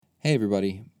Hey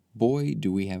everybody, boy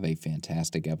do we have a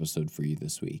fantastic episode for you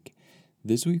this week.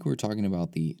 This week we're talking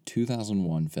about the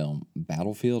 2001 film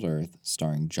Battlefield Earth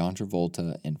starring John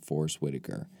Travolta and Forest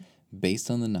Whitaker,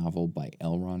 based on the novel by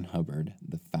L. Ron Hubbard,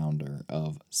 the founder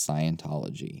of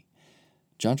Scientology.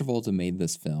 John Travolta made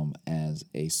this film as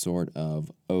a sort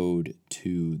of ode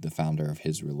to the founder of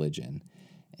his religion,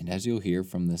 and as you'll hear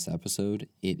from this episode,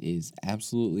 it is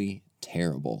absolutely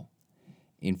terrible.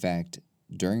 In fact,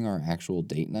 during our actual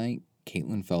date night,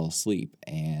 Caitlin fell asleep,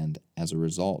 and as a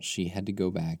result, she had to go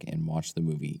back and watch the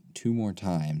movie 2 more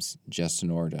times just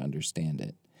in order to understand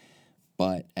it.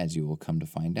 But, as you will come to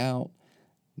find out,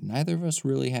 neither of us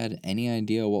really had any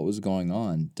idea what was going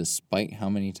on, despite how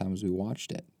many times we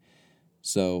watched it.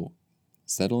 So,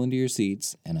 settle into your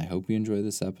seats, and I hope you enjoy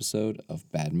this episode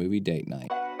of Bad Movie Date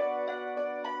Night.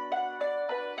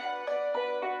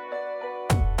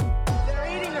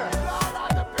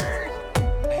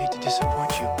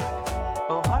 Disappoint you.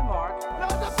 Oh, hi, Mark. Not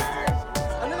the bears!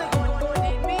 I knew they were going to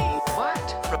hate me. What?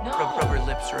 No. Rubber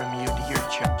lips are immune to your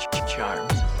charms.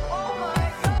 Oh, my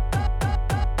God.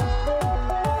 You're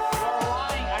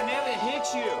lying. I never hit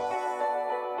you.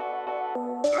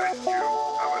 Thank you.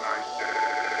 Have a nice day.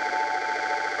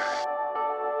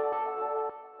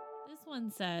 This one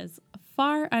says,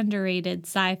 far underrated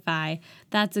sci-fi.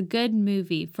 That's a good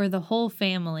movie for the whole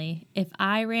family. If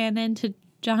I ran into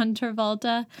John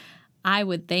Travolta, I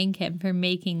would thank him for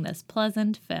making this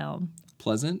pleasant film.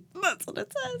 Pleasant? That's what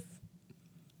it says.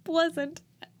 Pleasant.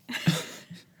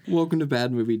 Welcome to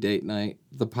Bad Movie Date Night,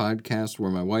 the podcast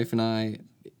where my wife and I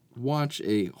watch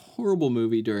a horrible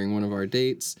movie during one of our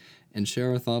dates and share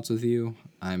our thoughts with you.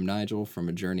 I'm Nigel from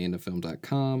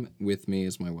ajourneyintofilm.com. With me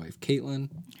is my wife,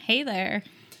 Caitlin. Hey there.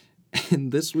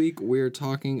 And this week we're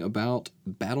talking about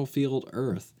Battlefield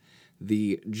Earth,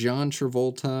 the John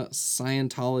Travolta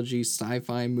Scientology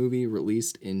sci-fi movie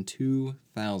released in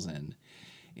 2000.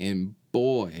 And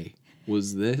boy,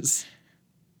 was this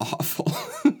awful.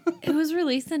 It was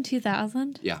released in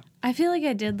 2000? Yeah. I feel like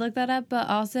I did look that up, but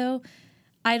also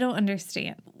I don't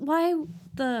understand. Why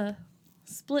the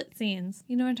split scenes?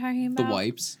 You know what I'm talking about? The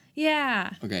wipes. Yeah.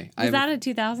 Okay. Was that a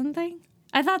 2000 thing?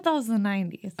 I thought that was the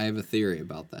 90s. I have a theory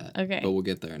about that. Okay. But we'll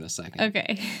get there in a second.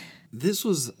 Okay. This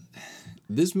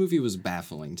movie was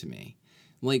baffling to me.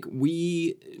 Like,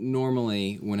 we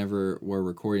normally, whenever we're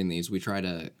recording these, we try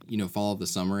to, follow the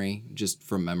summary just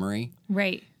from memory.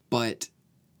 Right. But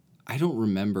I don't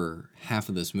remember half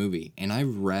of this movie. And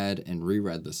I've read and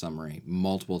reread the summary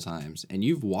multiple times. And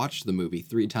you've watched the movie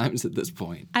 3 times at this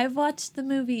point. I've watched the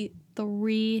movie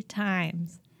 3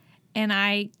 times. And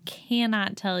I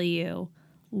cannot tell you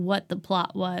what the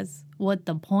plot was, what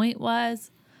the point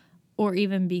was, or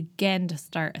even begin to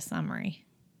start a summary.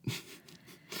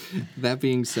 That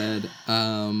being said,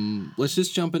 let's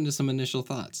just jump into some initial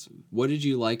thoughts. What did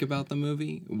you like about the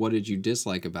movie? What did you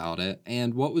dislike about it?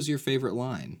 And what was your favorite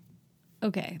line?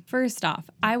 Okay, first off,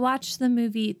 I watched the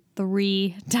movie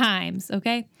 3 times,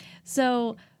 okay?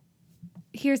 So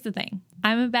here's the thing.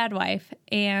 I'm a bad wife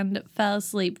and fell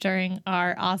asleep during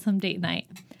our awesome date night.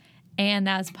 And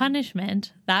as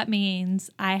punishment, that means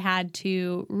I had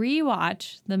to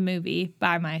rewatch the movie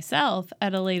by myself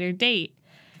at a later date.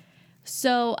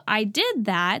 So I did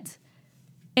that,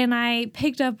 and I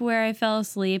picked up where I fell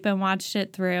asleep and watched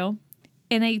it through,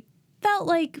 and I felt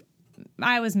like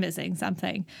I was missing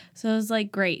something. So I was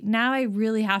like, great, now I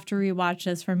really have to rewatch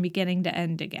this from beginning to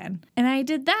end again. And I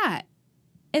did that.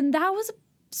 And that was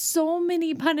so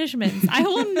many punishments. I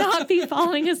will not be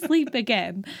falling asleep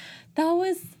again. That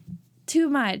was too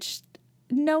much.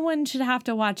 No one should have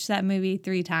to watch that movie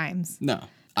 3 times. No,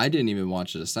 I didn't even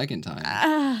watch it a second time.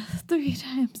 3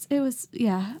 times. It was,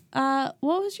 yeah.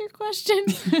 What was your question?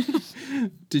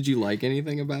 Did you like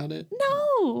anything about it?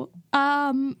 No.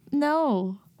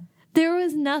 No. There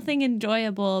was nothing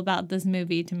enjoyable about this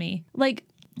movie to me. Like,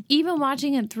 even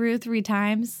watching it through 3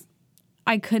 times,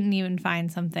 I couldn't even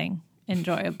find something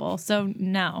enjoyable. So,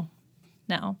 no.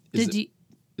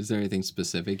 Is there anything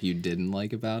specific you didn't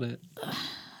like about it?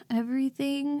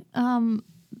 Everything.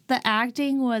 The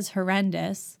acting was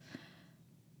horrendous.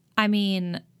 I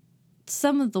mean,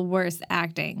 some of the worst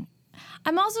acting.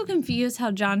 I'm also confused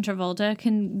how John Travolta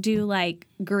can do, like,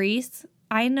 Grease.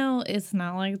 I know it's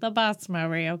not like the best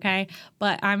movie, okay?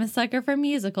 But I'm a sucker for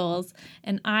musicals,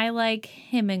 and I like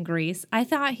him in Grease. I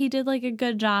thought he did, like, a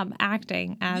good job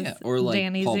acting as or like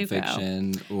Danny Pulp Zuko.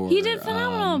 Fiction. Or, He did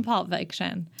phenomenal in Pulp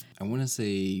Fiction. I want to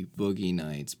say Boogie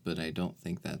Nights, but I don't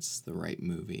think that's the right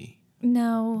movie.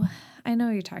 No, I know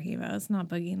what you're talking about. It's not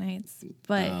Boogie Nights,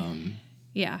 but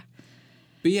yeah.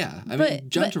 But yeah, I mean,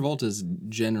 John Travolta is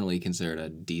generally considered a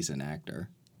decent actor.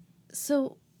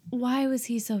 So why was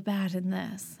he so bad in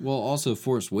this? Well, also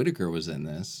Forrest Whitaker was in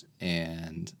this,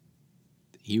 and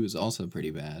he was also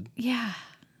pretty bad. Yeah,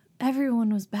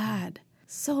 everyone was bad.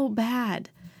 So bad.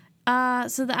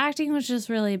 So the acting was just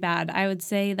really bad. I would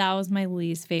say that was my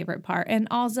least favorite part. And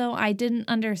also, I didn't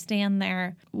understand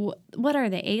their, what are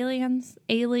they, aliens?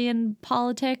 Alien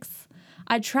politics?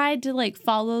 I tried to like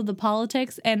follow the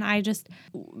politics, and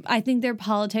I think their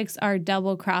politics are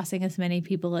double crossing as many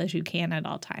people as you can at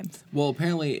all times. Well,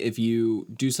 apparently, if you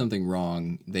do something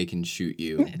wrong, they can shoot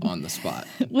you on the spot.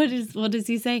 What does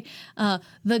he say?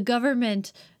 The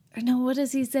government. No, what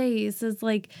does he say? He says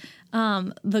like,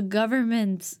 the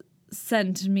government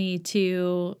sent me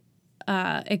to,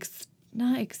 not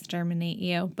exterminate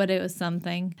you, but it was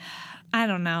something. I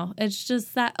don't know. It's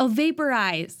just that. Oh,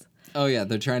 vaporize. Oh, yeah,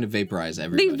 they're trying to vaporize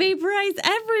everybody. They vaporize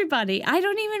everybody. I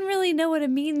don't even really know what it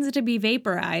means to be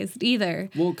vaporized either.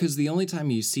 Well, because the only time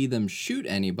you see them shoot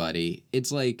anybody,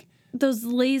 it's like... Those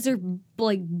laser,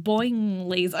 like, boing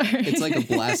laser. It's like a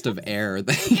blast of air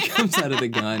that comes out of the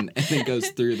gun and it goes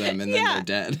through them, and then they're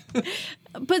dead.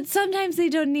 But sometimes they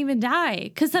don't even die,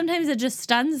 because sometimes it just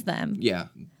stuns them. Yeah.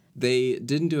 They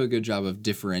didn't do a good job of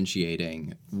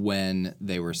differentiating when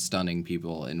they were stunning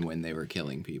people and when they were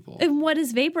killing people. And what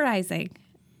is vaporizing?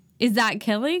 Is that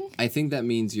killing? I think that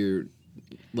means you're,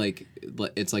 like,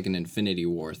 it's like an Infinity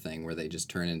War thing where they just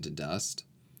turn into dust.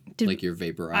 Like you're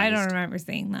vaporized. I don't remember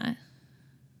seeing that.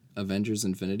 Avengers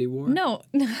Infinity War? No.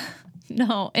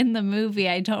 No, in the movie,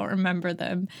 I don't remember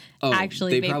them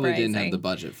actually they vaporizing. probably didn't have the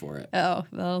budget for it. Oh,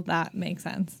 well, that makes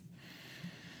sense.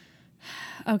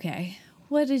 Okay.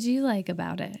 What did you like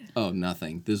about it? Oh,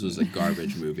 nothing. This was a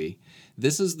garbage movie.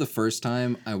 This is the first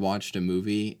time I watched a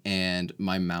movie and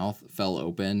my mouth fell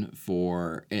open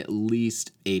for at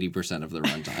least 80% of the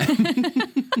runtime.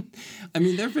 I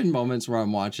mean, there have been moments where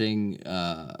I'm watching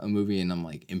a movie and I'm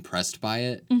like impressed by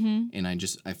it. Mm-hmm. And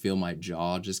I feel my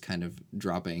jaw just kind of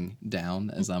dropping down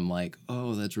as I'm like,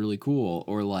 oh, that's really cool.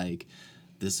 Or like,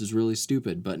 this is really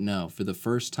stupid. But no, for the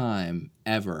first time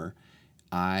ever,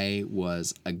 I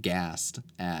was aghast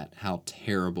at how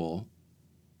terrible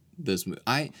this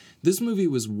movie. This movie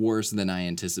was worse than I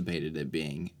anticipated it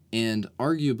being, and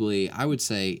arguably, I would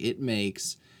say it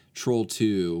makes Troll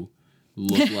 2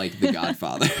 look like The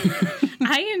Godfather.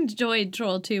 I enjoyed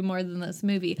Troll 2 more than this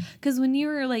movie, because when you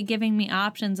were like giving me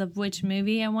options of which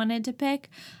movie I wanted to pick,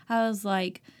 I was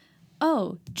like,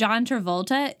 oh, John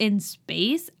Travolta in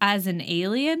space as an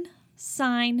alien?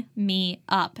 Sign me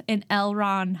up. An L.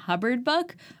 Ron Hubbard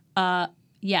book?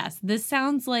 Yes, this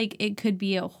sounds like it could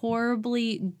be a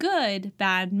horribly good,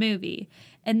 bad movie.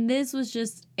 And this was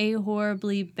just a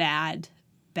horribly bad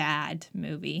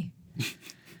movie.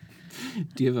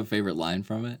 Do you have a favorite line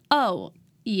from it? Oh,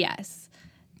 yes.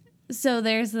 So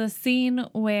there's the scene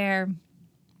where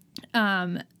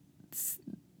the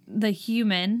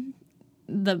human,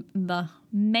 the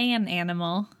man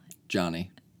animal,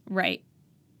 Johnny. right,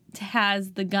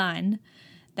 has the gun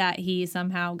that he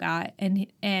somehow got,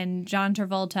 and John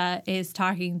Travolta is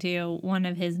talking to one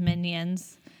of his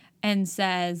minions and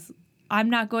says, I'm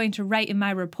not going to write in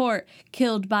my report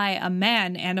killed by a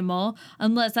man animal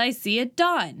unless I see it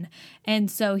done. And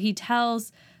so he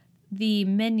tells the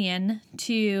minion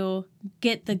to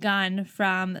get the gun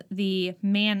from the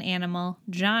man animal,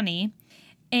 Johnny,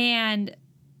 and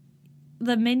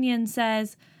the minion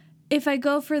says, if I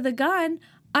go for the gun,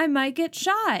 I might get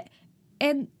shot.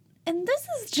 And this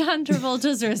is John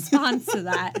Travolta's response to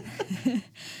that.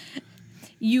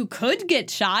 You could get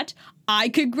shot. I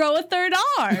could grow a third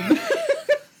arm.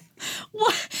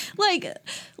 What?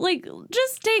 Like,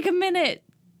 just take a minute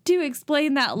to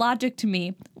explain that logic to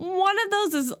me. One of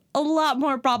those is a lot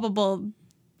more probable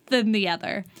than the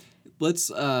other.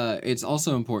 It's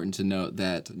also important to note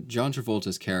that John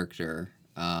Travolta's character,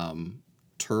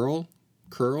 Curl?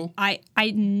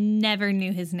 I never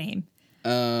knew his name.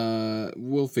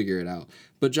 We'll figure it out.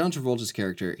 But John Travolta's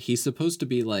character, he's supposed to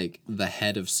be like the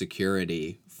head of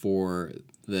security for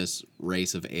this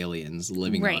race of aliens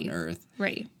living on Earth.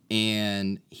 Right.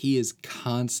 And he is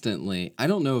constantly, I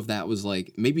don't know if that was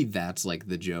like, maybe that's like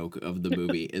the joke of the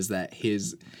movie, is that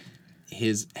his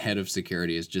head of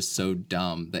security is just so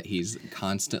dumb that he's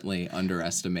constantly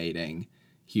underestimating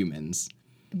humans.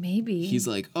 Maybe. He's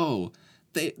like, oh,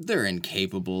 they're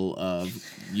incapable of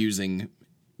using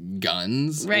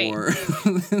guns, or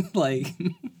like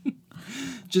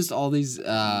just all these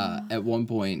at one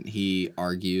point he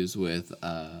argues with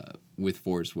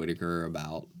Forrest Whitaker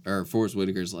about, or Forrest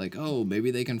Whitaker's like, oh,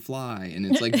 maybe they can fly, and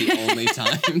it's like the only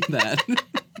time that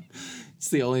it's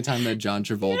the only time that John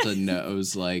Travolta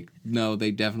knows, like, no,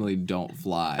 they definitely don't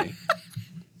fly.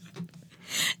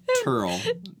 Turl.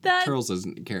 That Turl's his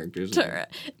character's name.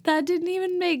 that didn't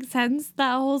even make sense,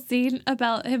 that whole scene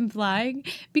about him flying,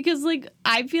 because like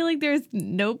I feel like there's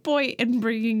no point in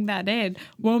bringing that in.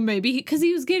 Well, maybe because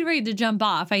he was getting ready to jump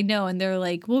off, I know, and they're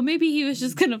like, well, maybe he was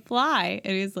just gonna fly,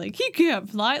 and he's like, he can't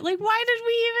fly. Like, why did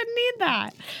we even need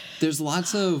that? There's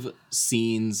lots of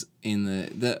scenes in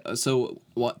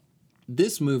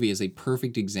this movie is a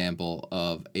perfect example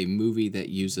of a movie that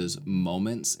uses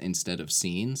moments instead of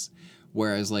scenes,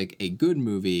 whereas like a good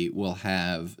movie will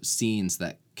have scenes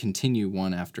that continue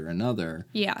one after another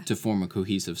to form a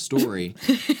cohesive story.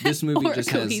 This movie Or just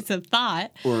a cohesive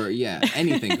thought.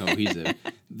 anything cohesive.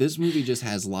 This movie just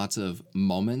has lots of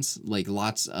moments, like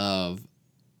lots of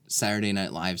Saturday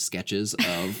Night Live sketches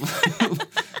of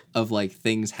of like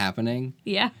things happening.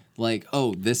 Yeah. Like,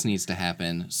 oh, this needs to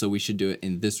happen, so we should do it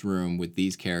in this room with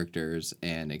these characters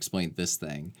and explain this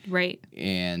thing. Right.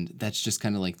 And that's just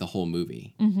kind of like the whole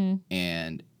movie. Mm-hmm.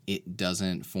 And it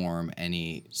doesn't form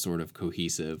any sort of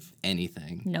cohesive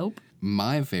anything. Nope.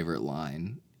 My favorite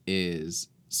line is,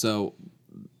 so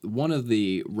one of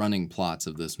the running plots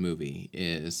of this movie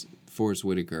is Forrest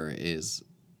Whitaker is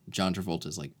John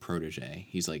Travolta's like protege.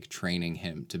 He's like training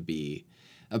him to be...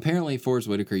 Apparently, Forrest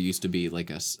Whitaker used to be like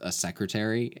a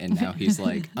secretary, and now he's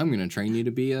like, I'm going to train you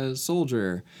to be a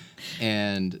soldier.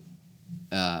 And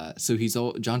so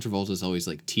John Travolta's always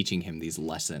like teaching him these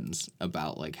lessons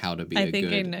about like how to be a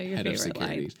good head of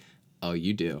security. Line. Oh,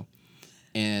 you do.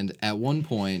 And at one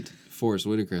point, Forrest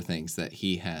Whitaker thinks that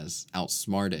he has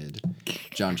outsmarted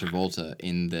John Travolta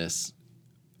in this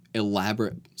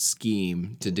elaborate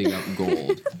scheme to dig up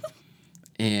gold.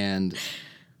 And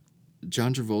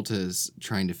John Travolta is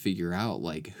trying to figure out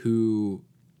like who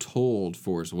told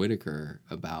Forrest Whitaker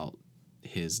about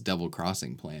his double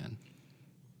crossing plan.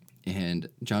 And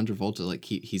John Travolta, like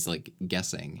he's like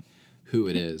guessing who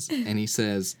it is. And he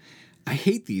says, I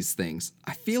hate these things.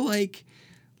 I feel like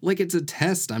it's a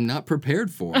test I'm not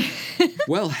prepared for.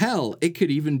 Well, hell, it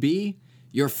could even be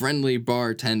your friendly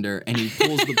bartender. And he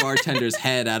pulls the bartender's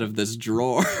head out of this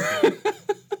drawer.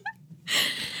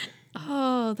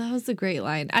 Oh, that was a great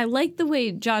line. I like the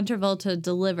way John Travolta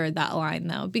delivered that line,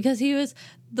 though, because he was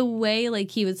the way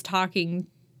like he was talking.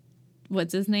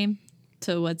 What's his name?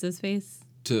 To what's his face?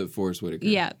 To Forrest Whitaker.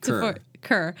 Yeah, Kerr. to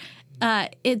Kerr.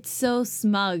 It's so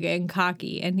smug and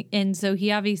cocky, and so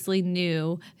he obviously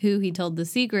knew who he told the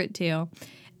secret to.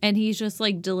 And he's just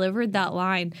like delivered that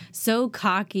line so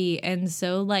cocky and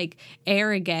so like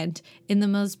arrogant in the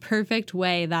most perfect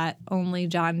way that only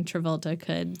John Travolta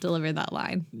could deliver that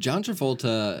line. John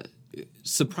Travolta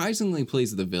surprisingly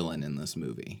plays the villain in this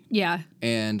movie. Yeah.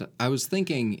 And I was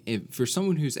thinking, if for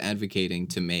someone who's advocating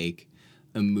to make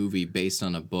a movie based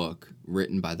on a book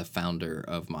written by the founder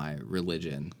of my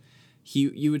religion,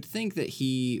 you would think that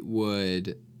he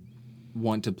would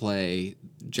want to play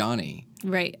Johnny.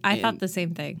 Right. I thought the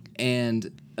same thing.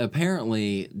 And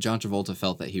apparently John Travolta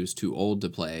felt that he was too old to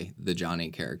play the Johnny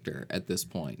character at this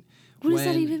point. What does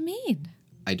that even mean?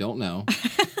 I don't know.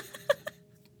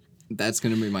 That's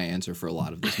going to be my answer for a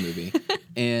lot of this movie.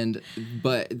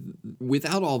 But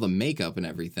without all the makeup and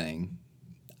everything,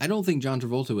 I don't think John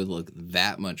Travolta would look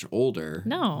that much older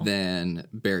than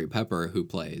Barry Pepper, who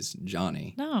plays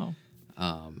Johnny. No.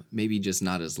 Maybe just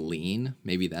not as lean.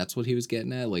 Maybe that's what he was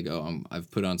getting at. Like, I've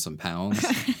put on some pounds,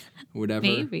 whatever.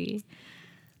 Maybe.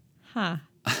 Huh.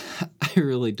 I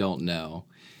really don't know.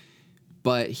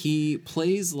 But he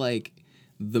plays like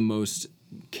the most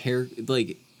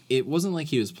like, it wasn't like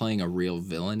he was playing a real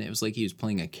villain. It was like he was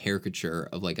playing a caricature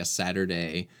of like a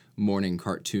Saturday morning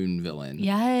cartoon villain.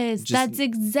 Yes, that's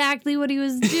exactly what he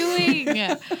was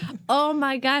doing. Oh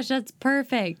my gosh, that's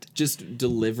perfect. Just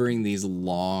delivering these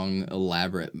long,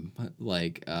 elaborate,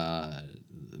 like,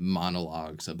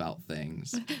 monologues about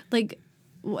things. Like,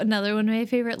 another one of my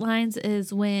favorite lines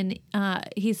is when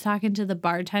he's talking to the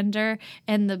bartender,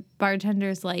 and the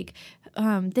bartender's like,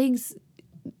 thanks,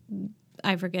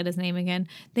 I forget his name again.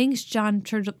 Thanks, John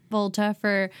Travolta,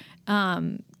 for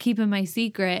keeping my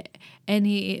secret. And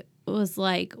he was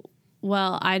like,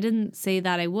 well, I didn't say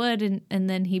that I would. And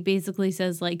then he basically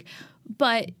says, like,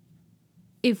 but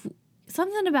if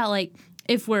something about, like,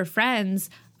 if we're friends,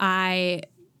 I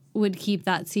would keep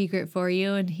that secret for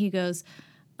you. And he goes,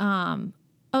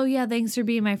 oh, yeah, thanks for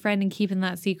being my friend and keeping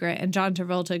that secret. And John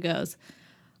Travolta goes,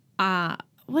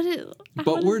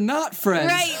 but we're not friends.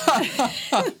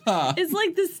 Right. It's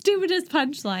like the stupidest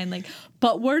punchline. Like,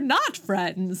 but we're not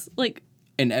friends. Like,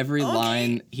 and every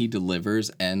line he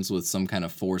delivers ends with some kind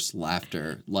of forced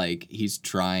laughter. Like he's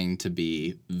trying to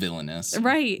be villainous.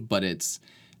 Right. But it's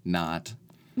not.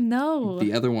 No.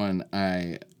 The other one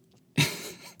I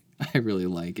I really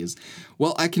like is,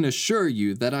 well, I can assure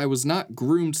you that I was not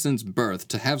groomed since birth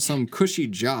to have some cushy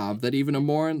job that even a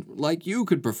moron like you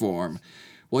could perform.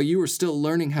 While you were still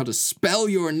learning how to spell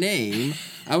your name,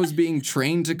 I was being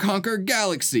trained to conquer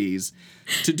galaxies.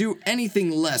 To do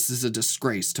anything less is a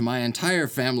disgrace to my entire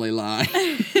family line.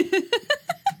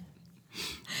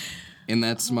 And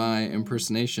that's my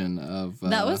impersonation of...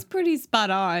 That was pretty spot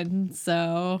on,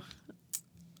 so...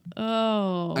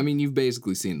 Oh. I mean, you've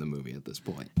basically seen the movie at this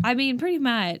point. I mean, pretty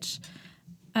much.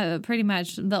 Pretty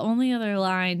much. The only other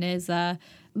line is the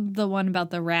one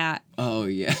about the rat. Oh,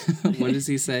 yeah. What does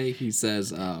he say? He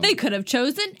says... They could have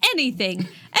chosen anything,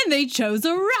 and they chose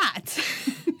a rat.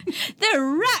 They're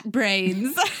rat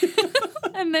brains.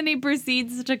 And then he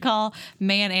proceeds to call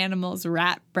man animals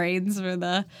rat brains for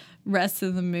the rest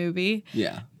of the movie.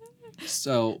 Yeah.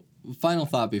 So, final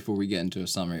thought before we get into a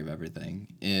summary of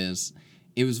everything is...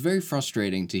 It was very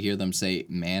frustrating to hear them say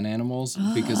man animals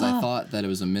because I thought that it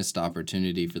was a missed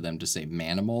opportunity for them to say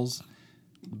manimals.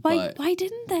 Why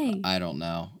didn't they? I don't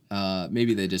know.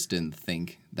 Maybe they just didn't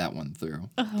think that one through.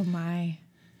 Oh, my.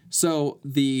 So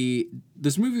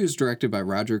this movie was directed by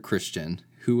Roger Christian,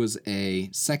 who was a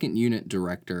second unit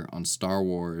director on Star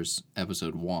Wars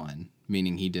Episode 1,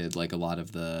 meaning he did like a lot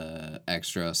of the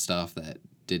extra stuff that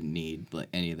didn't need like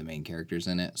any of the main characters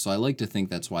in it. So I like to think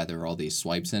that's why there are all these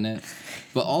swipes in it.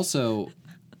 But also,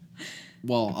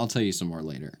 well, I'll tell you some more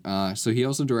later. So he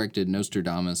also directed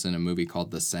Nostradamus in a movie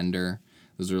called The Sender.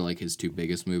 Those are like his two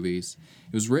biggest movies.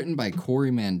 It was written by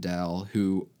Corey Mandel,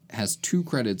 who has 2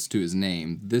 credits to his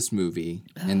name, this movie,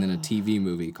 and then a TV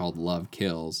movie called Love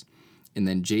Kills. And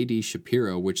then J.D.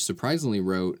 Shapiro, which surprisingly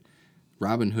wrote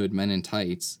Robin Hood Men in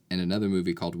Tights and another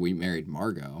movie called We Married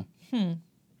Margot.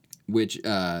 Which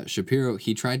Shapiro,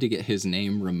 he tried to get his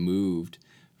name removed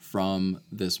from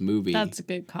this movie. That's a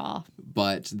good call.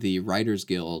 But the Writers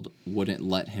Guild wouldn't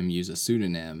let him use a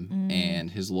pseudonym,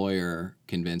 and his lawyer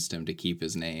convinced him to keep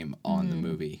his name on the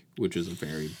movie, which was a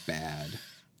very bad...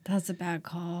 That's a bad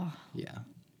call. Yeah.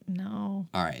 No.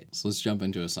 All right, so let's jump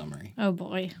into a summary. Oh,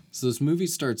 boy. So this movie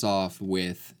starts off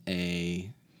with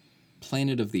a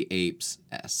Planet of the Apes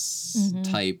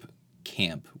type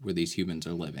camp where these humans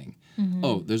are living.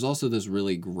 Oh, there's also this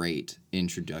really great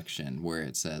introduction where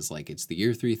it says, like, it's the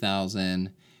year 3000,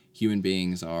 human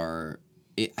beings are...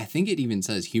 I think it even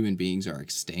says human beings are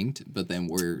extinct, but then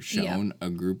we're shown a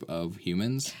group of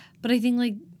humans. But I think,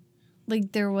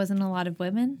 like there wasn't a lot of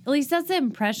women. At least that's the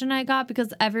impression I got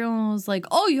because everyone was like,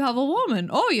 oh, you have a woman.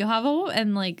 Oh, you have a woman.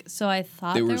 And, like, so I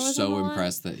thought they there were was so a lot.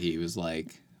 impressed that he was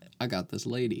like, I got this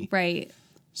lady. Right.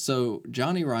 So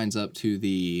Johnny rides up to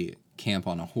the camp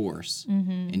on a horse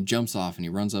and jumps off, and he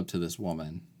runs up to this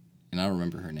woman, and I don't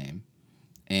remember her name.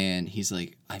 And he's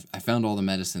like, I found all the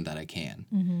medicine that I can.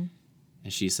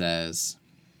 And she says,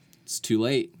 it's too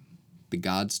late. The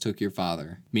gods took your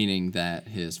father, meaning that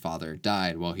his father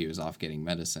died while he was off getting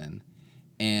medicine.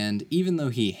 And even though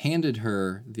he handed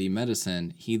her the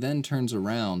medicine, he then turns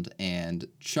around and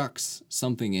chucks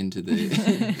something into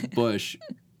the bush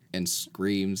and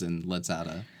screams and lets out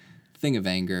a thing of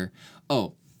anger.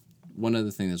 Oh, one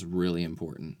other thing that's really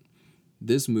important.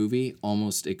 This movie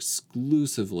almost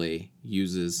exclusively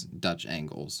uses Dutch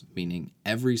angles, meaning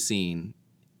every scene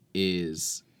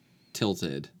is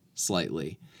tilted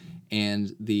slightly.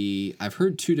 And I've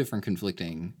heard 2 different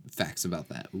conflicting facts about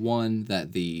that. One,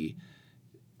 that the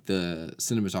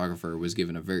cinematographer was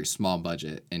given a very small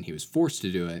budget and he was forced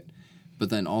to do it, but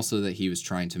then also that he was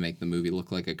trying to make the movie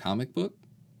look like a comic book.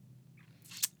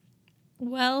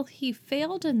 Well, he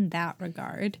failed in that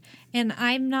regard. And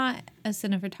I'm not a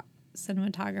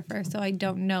cinematographer, so I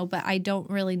don't know, but I don't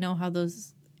really know how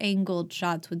those angled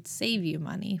shots would save you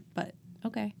money, but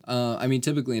okay. I mean,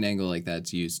 typically an angle like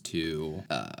that's used to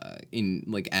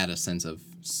add a sense of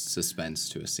suspense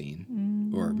to a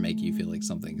scene or make you feel like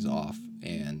something's off.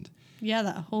 And yeah,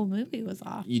 that whole movie was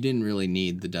off. You didn't really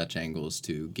need the Dutch angles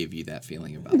to give you that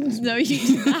feeling about this. No, you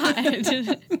did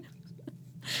not.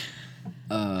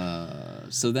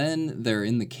 So then they're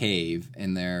in the cave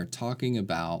and they're talking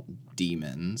about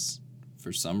demons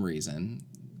for some reason.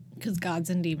 Because gods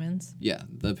and demons. Yeah.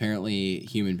 Apparently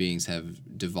human beings have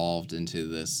devolved into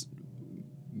this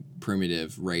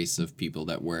primitive race of people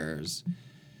that wears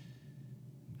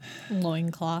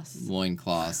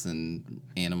loincloths and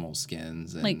animal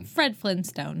skins. And, like Fred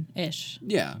Flintstone-ish.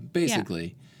 Yeah,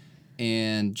 basically. Yeah.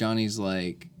 And Johnny's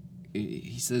like,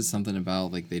 he says something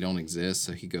about, like, they don't exist,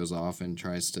 so he goes off and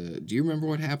tries to... Do you remember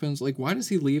what happens? Like, why does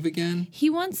he leave again? He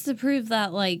wants to prove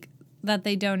that, like, that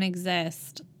they don't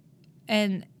exist.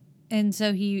 And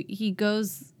so he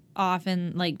goes off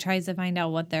and, like, tries to find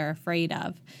out what they're afraid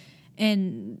of.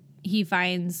 And he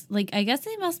finds, like, I guess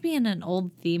they must be in an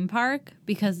old theme park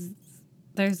because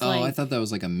there's like. Oh, I thought that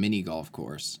was like a mini golf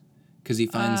course. Because he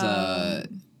finds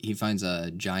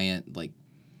a giant, like,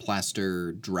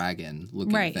 plaster dragon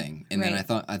looking thing. And then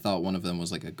I thought one of them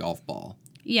was like a golf ball.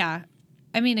 Yeah.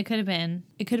 I mean, it could have been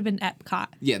Epcot.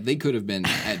 Yeah, they could have been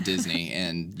at Disney,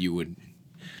 and you would,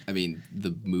 I mean,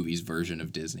 the movie's version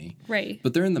of Disney. Right.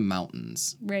 But they're in the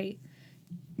mountains, Right.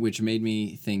 which made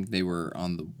me think they were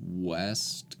on the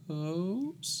West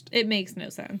Coast. It makes no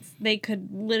sense. They could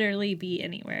literally be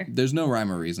anywhere. There's no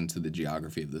rhyme or reason to the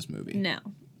geography of this movie. No.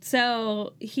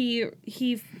 So he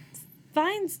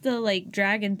finds the, like,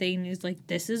 dragon thing, and he's like,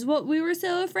 this is what we were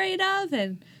so afraid of,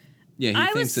 and Yeah, he I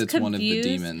thinks was it's one of the confused.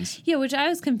 demons. Yeah, which I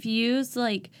was confused.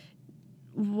 Like,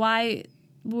 why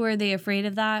were they afraid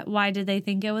of that? Why did they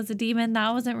think it was a demon?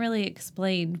 That wasn't really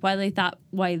explained. Why they thought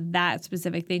that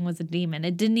specific thing was a demon.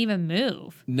 It didn't even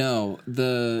move. No,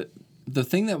 the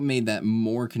thing that made that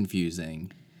more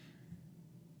confusing,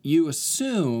 you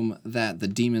assume that the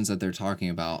demons that they're talking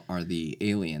about are the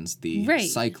aliens, the Right.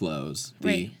 Cyclos, the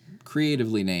Right.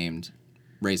 creatively named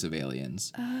race of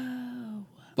aliens. Oh,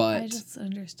 But I just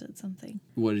understood something.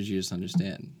 what did you just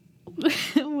understand?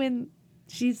 When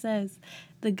she says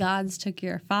the gods took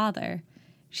your father,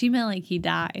 she meant like he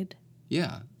died.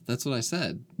 Yeah, that's what I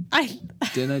said. I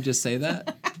Didn't I just say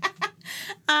that?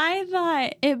 I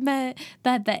thought it meant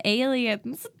that the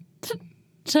aliens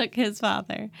took his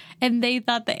father, and they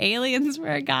thought the aliens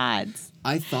were gods.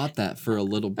 I thought that for a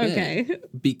little bit. Okay.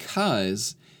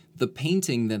 Because the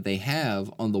painting that they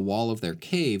have on the wall of their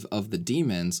cave of the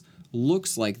demons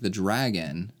looks like the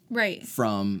dragon Right.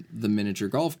 from the miniature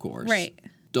golf course. Right.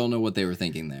 Don't know what they were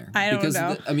thinking there. I don't because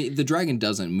know. The dragon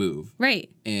doesn't move. Right.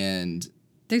 And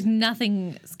There's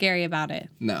nothing scary about it.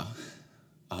 no.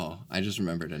 Oh, I just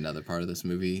remembered another part of this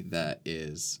movie that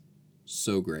is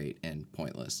so great and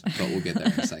pointless. But we'll get there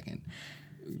in a second.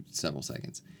 Several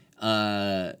seconds.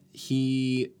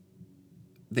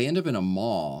 They end up in a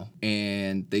mall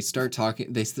and they start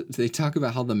talking. They talk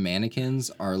about how the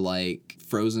mannequins are like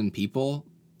frozen people,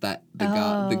 that the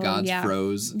gods yeah.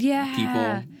 froze Yeah.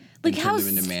 people. Like, and how turned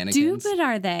them into mannequins. stupid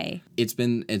are they? It's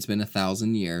been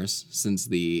 1,000 years since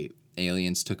the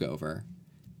aliens took over,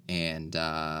 and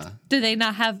Do they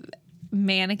not have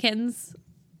mannequins?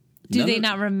 Do None they of-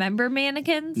 not remember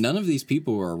mannequins? none of these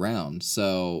people were around.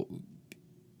 So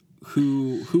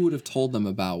who would have told them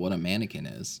about what a mannequin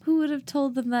is? Who would have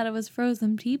told them that it was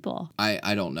frozen people?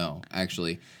 I don't know,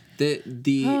 actually.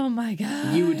 The Oh my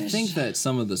god. You would think that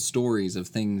some of the stories of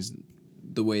things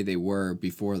the way they were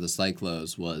before the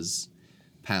Cyclos was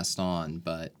passed on,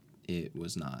 but it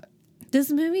was not. This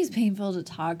movie's painful to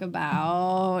talk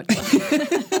about.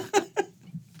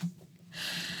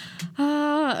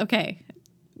 Okay.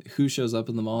 Who shows up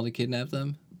in the mall to kidnap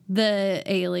them? The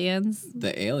aliens.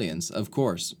 The aliens, of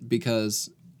course, because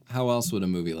how else would a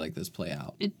movie like this play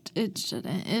out? It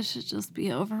shouldn't. It should just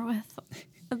be over with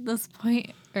at this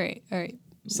point. All right.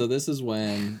 So this is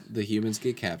when the humans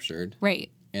get captured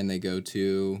Right. and they go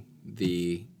to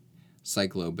the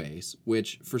Cyclo base,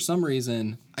 which for some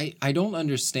reason I don't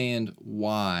understand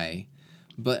why,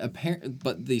 but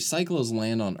the Cyclos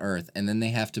land on Earth and then they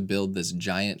have to build this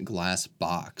giant glass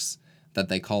box that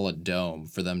they call a dome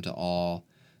for them to all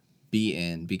be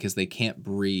in because they can't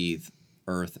breathe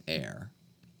Earth air.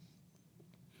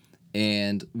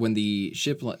 And when the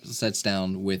ship sets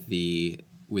down with the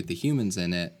humans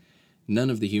in it, none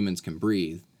of the humans can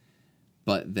breathe.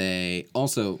 But they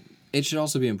also, it should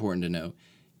also be important to know,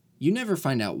 you never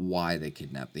find out why they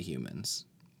kidnapped the humans.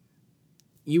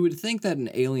 You would think that an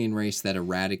alien race that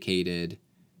eradicated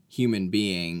human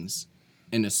beings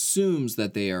and assumes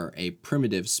that they are a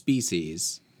primitive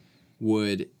species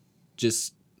would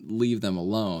just leave them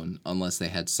alone unless they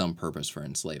had some purpose for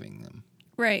enslaving them.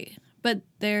 Right. But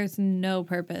there's no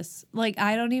purpose. Like,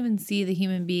 I don't even see the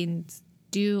human beings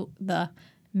the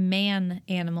man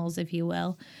animals, if you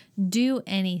will, do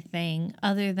anything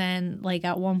other than, like,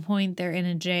 at one point they're in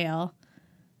a jail.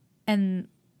 And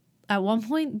at one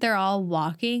point they're all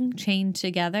walking chained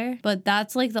together. But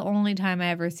that's, like, the only time I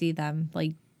ever see them,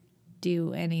 like,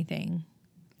 do anything.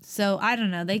 So, I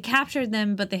don't know. They captured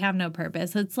them, but they have no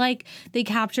purpose. It's like they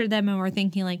captured them and we're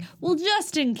thinking, like, well,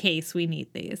 just in case we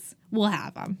need these, we'll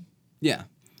have them. Yeah.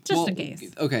 Just in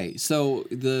case. Okay, so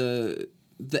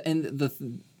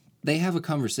they have a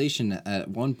conversation at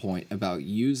one point about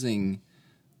using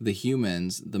the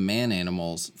humans, the man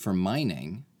animals, for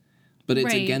mining, but it's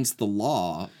Right. against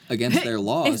their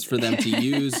laws for them to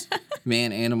use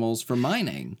man animals for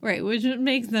mining. Right, which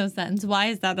makes no sense. Why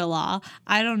is that a law?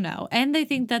 I don't know. And they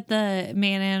think that the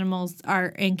man animals are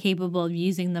incapable of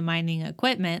using the mining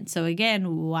equipment. So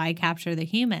again, why capture the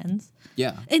humans?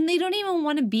 Yeah. And they don't even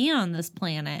want to be on this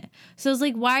planet. So it's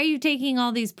like, why are you taking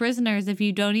all these prisoners if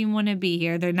you don't even want to be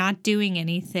here? They're not doing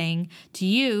anything to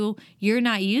you. You're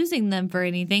not using them for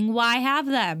anything. Why have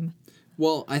them?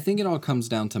 Well, I think it all comes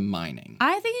down to mining.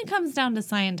 I think it comes down to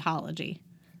Scientology.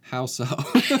 How so?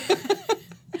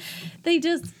 They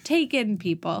just take in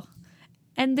people.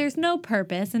 And there's no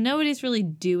purpose, and nobody's really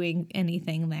doing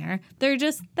anything there. They're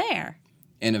just there.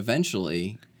 And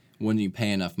eventually, when you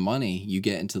pay enough money, you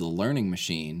get into the learning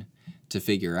machine to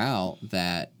figure out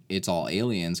that it's all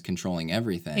aliens controlling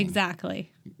everything.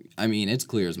 Exactly. I mean, it's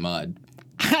clear as mud.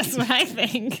 That's what I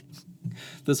think.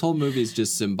 This whole movie is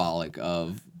just symbolic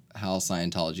of how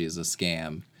Scientology is a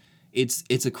scam.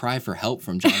 It's a cry for help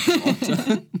from John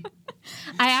Travolta.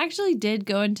 I actually did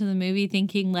go into the movie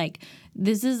thinking, like,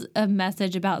 this is a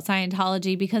message about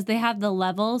Scientology because they have the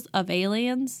levels of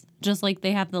aliens, just like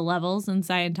they have the levels in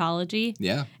Scientology.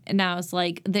 Yeah. And now it's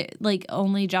like,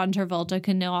 only John Travolta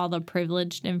can know all the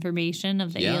privileged information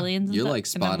of the Yeah. aliens. And You're stuff. like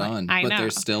And I'm spot on. I But know.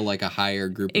 there's still like a higher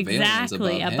group of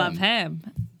exactly aliens above him.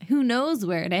 Who knows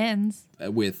where it ends?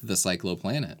 with the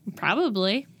Cycloplanet.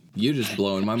 Probably. You're just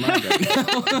blowing my mind right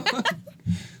now.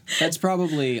 That's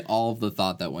probably all of the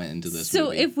thought that went into this So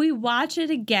movie. if we watch it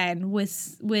again with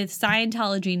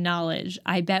Scientology knowledge,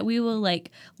 I bet we will like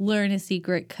learn a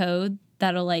secret code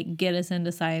that'll like get us into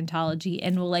Scientology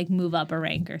and we'll like move up a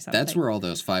rank or something. That's where all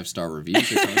those 5-star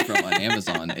reviews are coming from on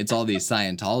Amazon. It's all these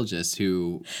Scientologists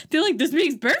who they're like, this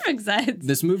makes perfect sense.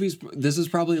 this is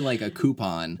probably like a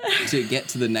coupon to get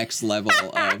to the next level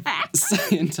of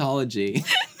Scientology.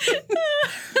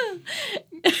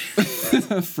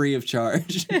 Free of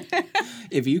charge.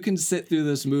 If you can sit through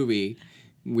this movie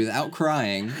without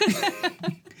crying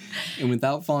and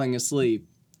without falling asleep,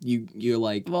 you're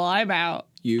like Well, I'm out.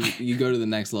 you go to the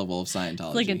next level of Scientology.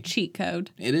 It's like a cheat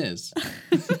code. It is.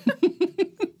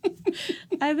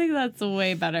 I think that's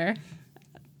way better.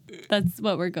 That's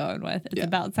what we're going with. It's Yeah.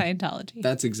 about Scientology.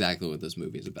 That's exactly what this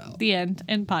movie is about. The end.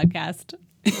 End podcast.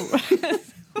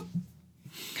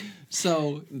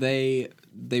 So they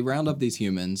round up these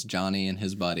humans, Johnny and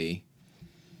his buddy,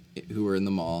 who are in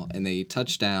the mall, and they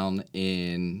touch down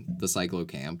in the Cyclo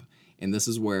camp. And this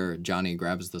is where Johnny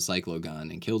grabs the Cyclo gun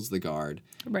and kills the guard.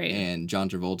 Right. And John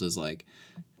Travolta's like,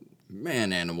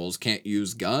 man, animals can't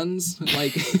use guns.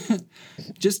 Like,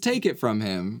 just take it from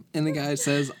him. And the guy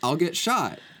says, I'll get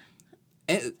shot.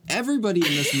 Everybody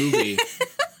in this movie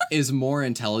is more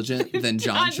intelligent than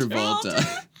John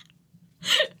Travolta.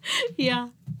 Yeah.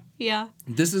 Yeah.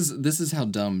 This is how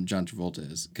dumb John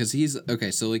Travolta is, because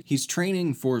he's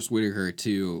training Forrest Whitaker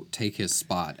to take his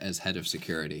spot as head of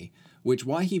security, which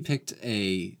why he picked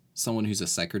someone who's a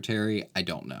secretary, I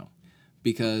don't know,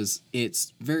 because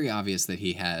it's very obvious that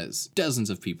he has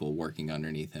dozens of people working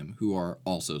underneath him who are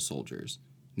also soldiers,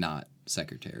 not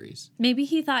secretaries. Maybe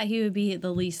he thought he would be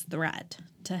the least threat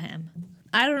to him.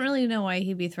 I don't really know why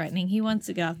he'd be threatening. He wants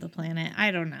to get off the planet. I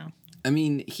don't know. I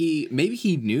mean, maybe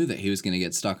he knew that he was going to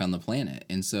get stuck on the planet,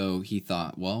 and so he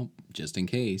thought, well, just in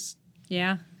case.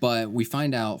 Yeah. But we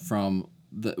find out from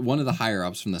one of the higher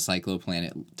ups from the Cyclo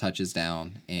planet touches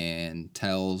down and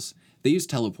tells they use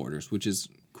teleporters, which is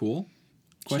cool.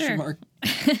 Question Sure. mark.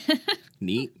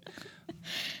 Neat.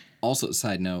 Also,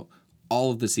 side note,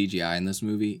 all of the CGI in this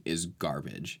movie is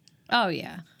garbage. Oh,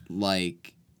 yeah.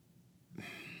 Like,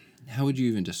 how would you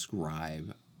even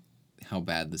describe how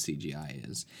bad the CGI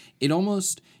is? It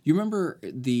almost, you remember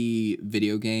the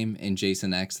video game in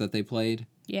Jason X that they played?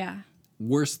 Yeah.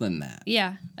 Worse than that.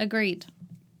 Yeah. Agreed.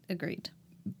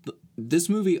 This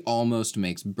movie almost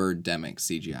makes Birdemic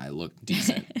CGI look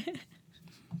decent.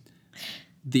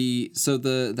 The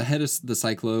head of the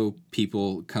Cyclo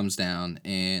people comes down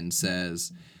and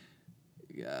says,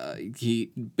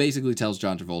 he basically tells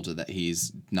John Travolta that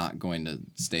he's not going to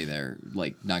stay there,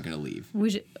 like not going to leave.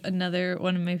 Which another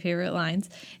one of my favorite lines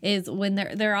is when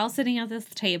they're all sitting at this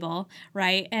table,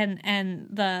 right? And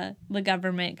the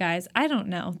government guys, I don't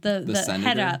know, the head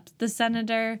senator? up, the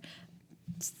Senator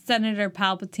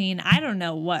Palpatine, I don't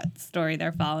know what story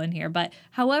they're following here, but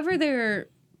however their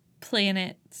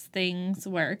planets things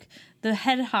work, the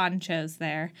head honcho's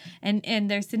there, and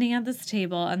they're sitting at this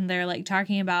table and they're like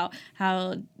talking about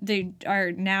how they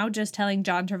are now just telling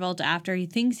John Travolta after he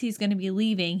thinks he's going to be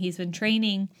leaving. He's been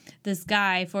training this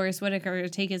guy, Forrest Whitaker, to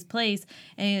take his place,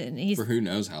 and he's For who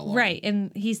knows how long. right,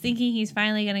 and he's thinking he's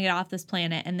finally going to get off this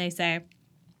planet, and they say,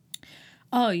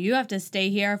 oh, you have to stay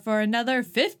here for another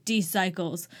 50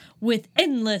 cycles with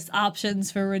endless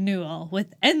options for renewal,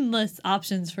 with endless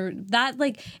options for that.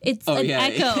 Like, it's an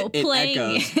echo it playing.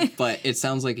 echoes, but it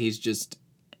sounds like he's just,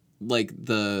 like,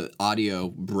 the audio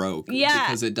broke. Yeah.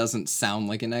 Because it doesn't sound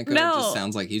like an echo. No. It just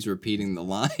sounds like he's repeating the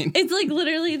line. It's like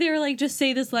literally they were like, just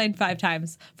say this line 5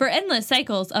 times. For endless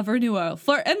cycles of renewal.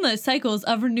 For endless cycles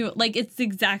of renewal. Like, it's the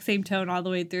exact same tone all the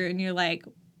way through. And you're like,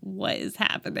 what is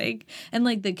happening? And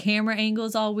like the camera angle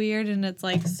is all weird and it's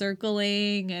like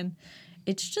circling and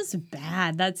it's just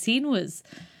bad. That scene was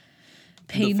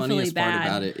painfully The funniest bad. part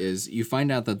about it is you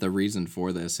find out that the reason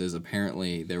for this is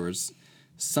apparently there was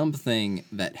something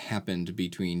that happened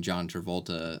between John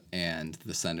Travolta and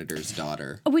the senator's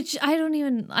daughter. Which I don't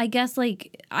even, I guess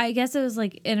it was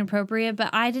like inappropriate, but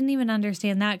I didn't even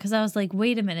understand that because I was like,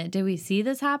 wait a minute, did we see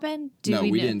this happen? No, we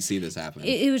know? didn't see this happen.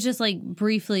 It was just like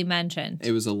briefly mentioned.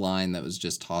 It was a line that was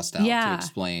just tossed out to Yeah.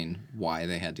 explain why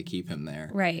they had to keep him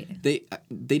there. Right. They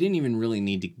didn't even really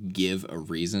need to give a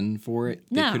reason for it.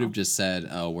 They No. could have just said,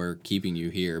 "Oh, we're keeping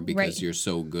you here because Right. you're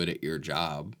so good at your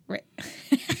job," Right.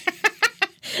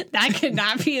 That could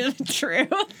not be true.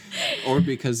 or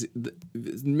because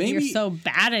maybe You're so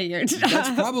bad at your job. that's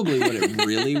probably what it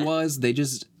really was.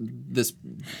 This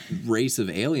race of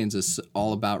aliens is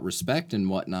all about respect and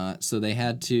whatnot, so they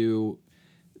had to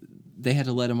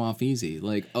let him off easy.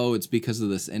 Like, oh, it's because of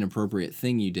this inappropriate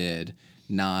thing you did,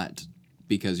 not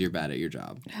because you're bad at your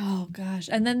job. Oh gosh.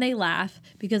 And then they laugh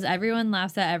because everyone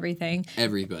laughs at everything.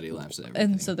 Everybody laughs at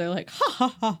everything. And so they're like, ha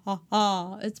ha ha ha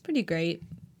ha. It's pretty great.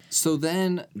 So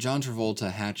then John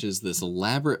Travolta hatches this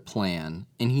elaborate plan,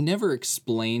 and he never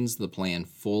explains the plan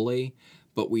fully,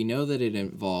 but we know that it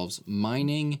involves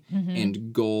mining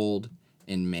and gold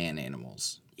and man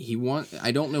animals.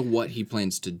 I don't know what he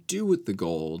plans to do with the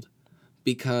gold,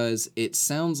 because it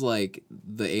sounds like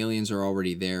the aliens are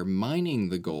already there mining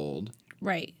the gold.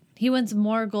 Right. He wants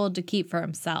more gold to keep for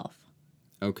himself.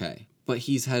 Okay. But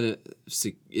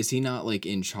is he not like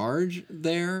in charge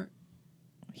there?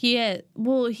 He is.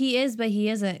 Well, he is, but he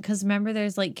isn't. Because remember,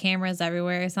 there's like cameras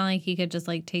everywhere. It's not like he could just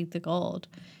like take the gold.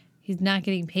 He's not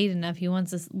getting paid enough. He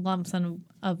wants this lump sum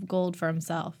of gold for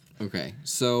himself. Okay.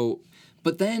 So,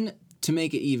 but then to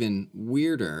make it even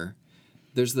weirder,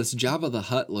 there's this Jabba the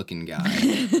Hutt looking guy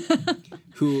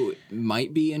who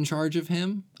might be in charge of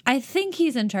him. I think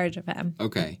he's in charge of him.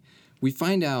 Okay.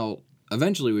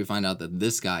 Eventually we find out that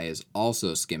this guy is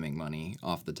also skimming money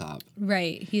off the top.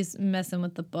 Right. He's messing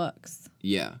with the books.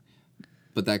 Yeah.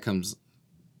 But that comes...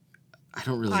 I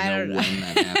don't really I know don't know. when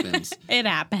that happens. It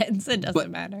happens. It doesn't But-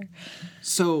 matter.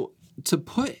 So, to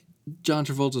put John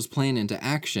Travolta's plan into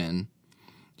action,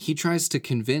 he tries to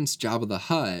convince Jabba the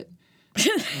Hutt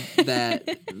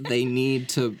that they need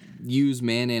to use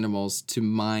man animals to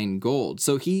mine gold.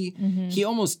 So he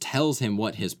almost tells him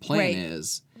what his plan Right.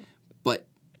 is, but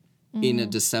in a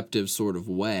deceptive sort of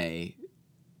way.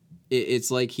 It's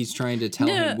like he's trying to tell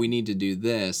him we need to do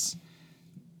this,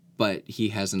 but he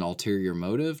has an ulterior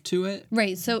motive to it.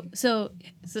 Right. So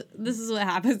this is what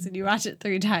happens when you watch it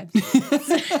 3 times.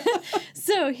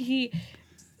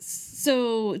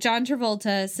 So John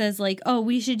Travolta says like, oh,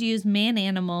 we should use man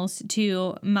animals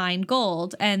to mine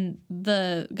gold. And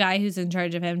the guy who's in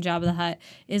charge of him, Jabba the Hutt,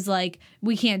 is like,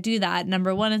 we can't do that.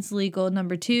 Number 1, it's illegal.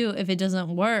 Number 2, if it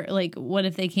doesn't work, like, what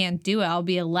if they can't do it? I'll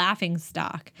be a laughing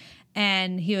stock.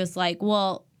 And he was like,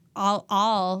 well,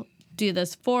 I'll do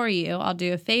this for you. I'll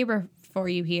do a favor for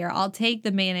you here. I'll take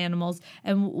the man animals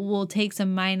and we'll take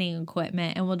some mining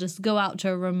equipment and we'll just go out to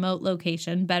a remote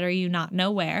location, better you not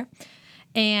know where.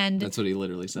 And That's what he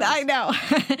literally says. I know.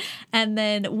 And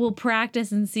then we'll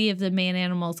practice and see if the man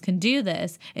animals can do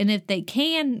this. And if they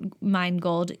can mine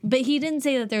gold, but he didn't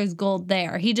say that there's gold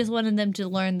there. He just wanted them to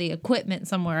learn the equipment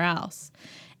somewhere else.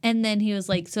 And then he was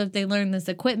like, so if they learn this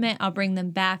equipment, I'll bring them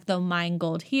back. They'll mine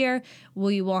gold here.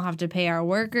 We won't have to pay our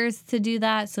workers to do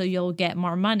that. So you'll get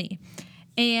more money.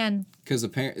 And Because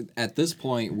at this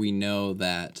point, we know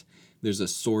that there's a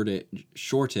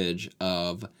shortage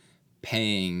of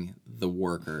paying the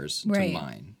workers Right. to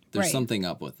mine. There's Right. something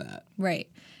up with that. right.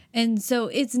 And so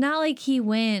it's not like he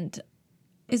went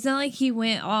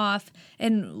off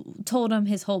and told him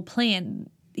his whole plan.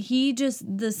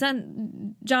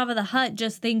 Jabba the Hutt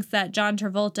just thinks that John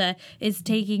Travolta is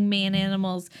taking man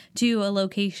animals to a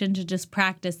location to just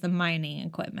practice the mining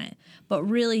equipment. But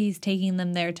really he's taking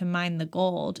them there to mine the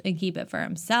gold and keep it for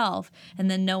himself, and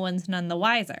then no one's none the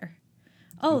wiser.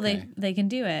 Oh, Okay. they can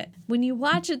do it. When you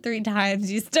watch it 3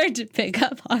 times, you start to pick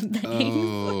up on things.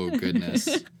 Oh,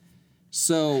 goodness.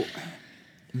 So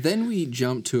then we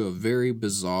jump to a very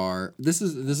bizarre... This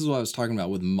is what I was talking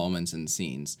about with moments and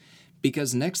scenes.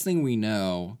 Because next thing we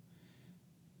know,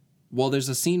 Well, there's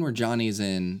a scene where Johnny's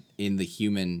in the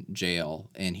human jail,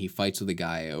 and he fights with a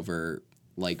guy over,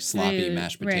 like, sloppy Food,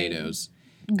 mashed right. potatoes.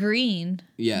 Green.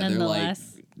 Yeah, they're like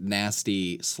nonetheless.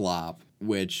 nasty slop,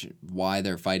 which why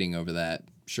they're fighting over that,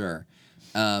 sure.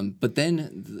 But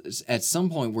then at some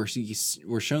point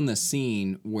we're shown this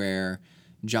scene where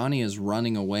Johnny is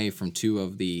running away from two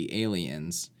of the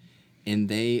aliens, and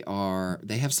they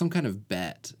have some kind of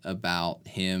bet about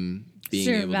him being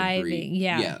able to Surviving, breathe.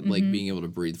 yeah. Yeah, like being able to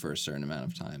breathe for a certain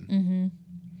amount of time. Mm-hmm.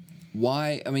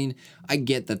 Why? I mean, I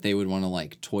get that they would want to,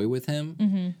 like, toy with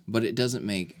him, but it doesn't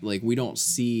make, like, we don't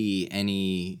see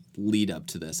any lead up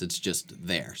to this. It's just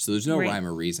there. So there's no Right. rhyme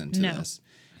or reason to No. this.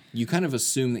 You kind of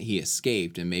assume that he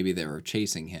escaped and maybe they were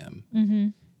chasing him. Mm-hmm.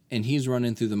 And he's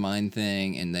running through the mine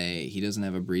thing, and he doesn't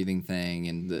have a breathing thing,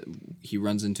 and he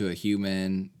runs into a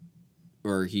human,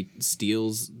 or he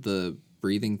steals the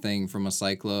breathing thing from a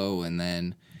cyclo, and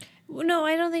then... No,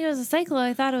 I don't think it was a cyclo.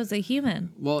 I thought it was a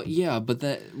human. Well, yeah, but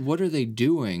what are they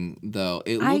doing, though?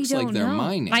 It looks I like don't they're know.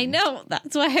 mining. I know.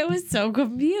 That's why I was so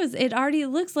confused. It already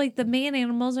looks like the man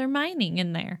animals are mining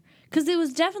in there. Because it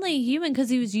was definitely a human because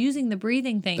he was using the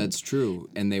breathing thing. That's true.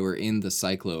 And they were in the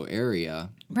cyclo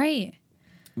area, right.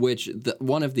 which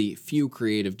one of the few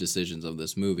creative decisions of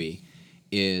this movie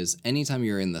is anytime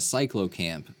you're in the cyclo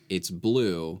camp, it's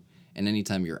blue, and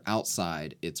anytime you're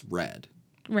outside, it's red.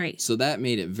 Right. So that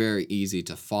made it very easy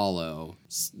to follow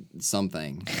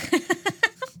something.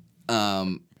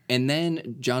 And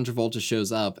then John Travolta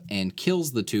shows up and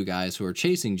kills the two guys who are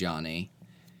chasing Johnny.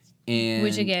 And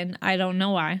Which, again, I don't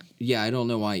know why. yeah, I don't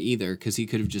know why either, because he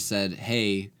could have just said,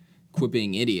 hey, quit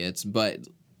being idiots. But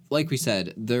like we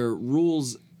said, there are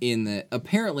rules in the...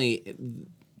 Apparently,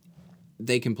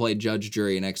 they can play judge,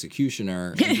 jury, and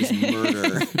executioner and just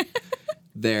murder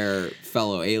their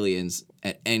fellow aliens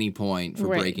at any point for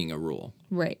Right. breaking a rule.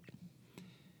 Right.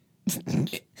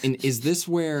 And is this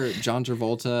where John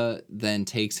Travolta then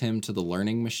takes him to the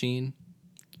learning machine?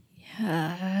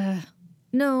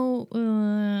 No,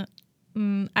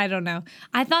 I don't know.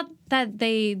 I thought that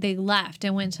they left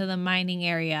and went to the mining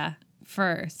area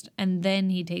first, and then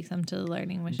he takes them to the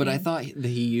learning machine. But I thought that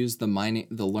he used the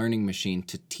learning machine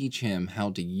to teach him how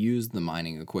to use the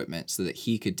mining equipment so that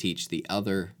he could teach the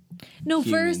other No,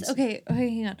 humans. first, okay,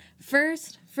 hang on.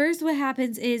 First, what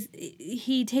happens is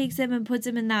he takes him and puts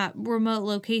him in that remote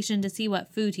location to see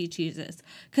what food he chooses.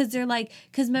 Because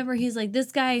remember, he's like,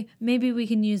 this guy, maybe we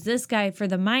can use this guy for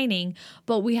the mining,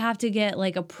 but we have to get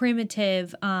like a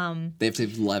primitive, They have to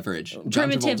have leverage. John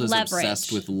primitive Travolta's leverage.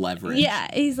 obsessed with leverage. Yeah,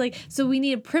 he's like, so we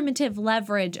need a primitive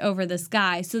leverage over this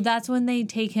guy. So that's when they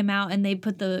take him out and they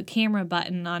put the camera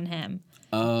button on him.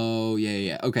 Oh,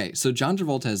 yeah. Okay, so John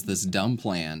Travolta has this dumb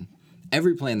plan.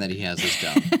 Every plan that he has is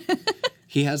dumb.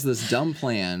 He has this dumb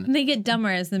plan. And they get dumber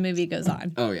as the movie goes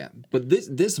on. Oh, yeah. But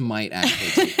this might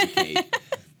actually take the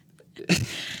cake.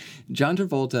 John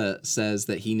Travolta says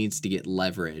that he needs to get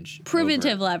leverage.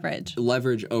 Primitive over, leverage.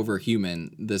 Leverage over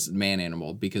this man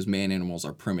animal, because man animals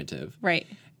are primitive. Right.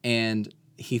 And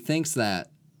he thinks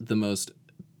that the most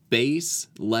base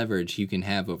leverage you can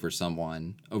have over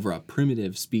someone, over a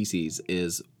primitive species,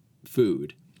 is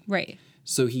food. Right.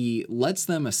 So he lets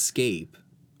them escape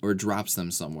or drops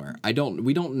them somewhere.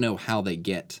 We don't know how they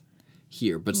get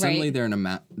here, but suddenly Right.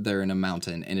 they're in a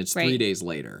mountain, and it's 3 Right. days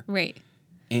later. Right.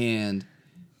 And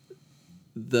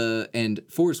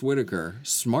Forrest Whitaker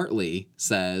smartly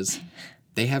says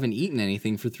they haven't eaten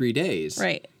anything for 3 days.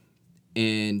 Right.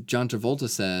 And John Travolta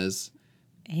says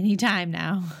Anytime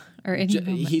now. Or any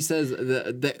moment. he says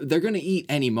they're going to eat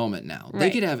any moment now. They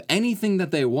Right. could have anything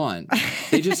that they want.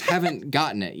 They just haven't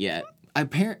gotten it yet.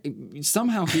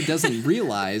 Somehow he doesn't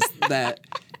realize that.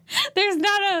 There's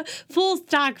not a full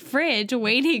stock fridge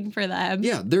waiting for them.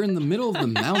 Yeah, they're in the middle of the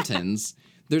mountains.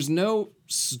 There's no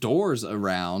stores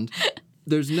around.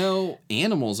 There's no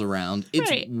animals around. It's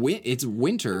Right. It's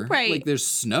winter. Right. Like there's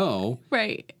snow.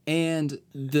 Right. And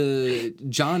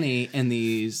Johnny and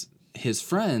his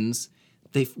friends,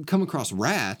 they've come across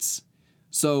rats.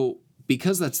 So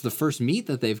because that's the first meat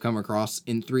that they've come across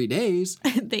in 3 days,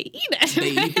 They eat it.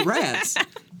 they eat the rats.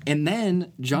 And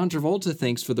then John Travolta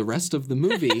thinks for the rest of the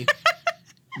movie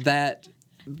that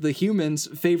the humans'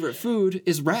 favorite food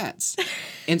is rats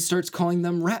and starts calling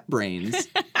them rat brains.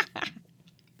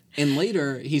 And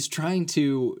later, he's trying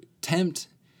to tempt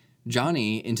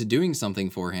Johnny into doing something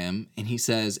for him, and he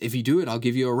says, if you do it, I'll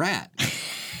give you a rat.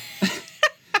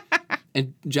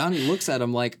 And Johnny looks at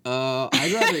him like,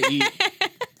 I'd rather eat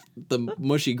the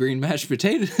mushy green mashed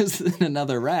potatoes than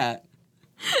another rat.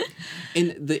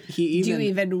 And he even... Do you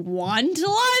even want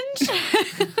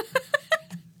lunch?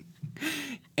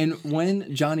 And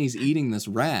when Johnny's eating this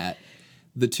rat,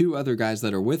 the two other guys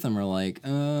that are with him are like,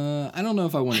 I don't know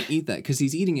if I want to eat that, because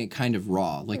he's eating it kind of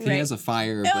raw. Like, he Right. has a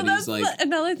fire, Oh, but that's he's like,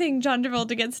 another thing John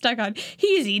Travolta gets stuck on.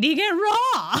 He's eating it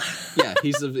raw. yeah,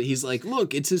 he's like,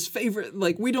 look, it's his favorite.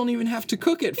 Like, we don't even have to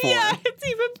cook it for Yeah, him. it's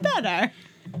even better.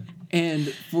 And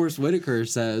Forrest Whitaker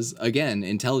says, again,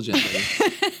 intelligently,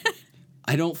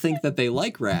 I don't think that they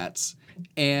like rats.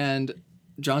 And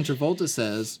John Travolta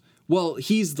says, well,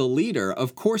 he's the leader.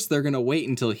 Of course they're going to wait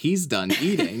until he's done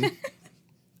eating.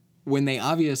 When they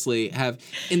obviously have...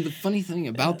 And the funny thing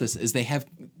about this is they have...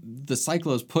 The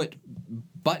Cyclos put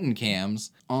button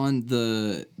cams on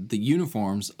the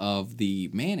uniforms of the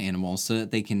man animals so that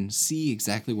they can see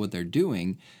exactly what they're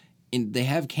doing. And they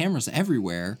have cameras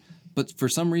everywhere, but for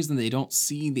some reason they don't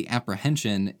see the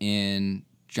apprehension in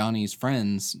Johnny's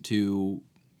friends to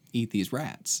eat these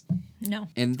rats. No.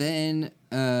 And then,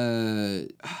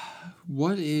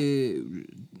 what is...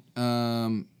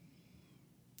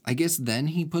 I guess then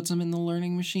he puts him in the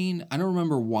learning machine. I don't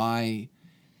remember why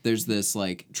there's this,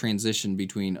 like, transition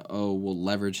between, oh, we'll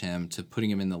leverage him, to putting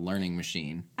him in the learning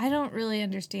machine. I don't really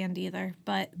understand either,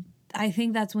 but I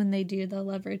think that's when they do the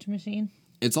leverage machine.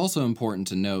 It's also important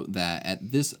to note that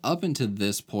up until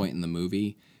this point in the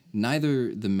movie,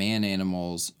 neither the man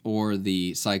animals or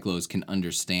the Cyclos can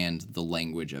understand the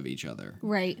language of each other.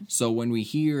 Right. So when we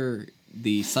hear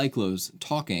the Cyclos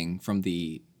talking from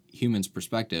the human's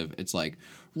perspective, it's like...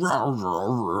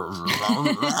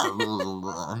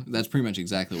 That's pretty much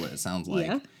exactly what it sounds like.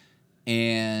 Yeah.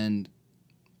 And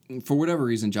for whatever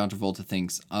reason, John Travolta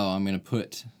thinks, oh, I'm going to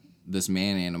put this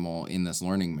man animal in this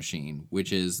learning machine,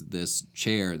 which is this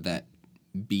chair that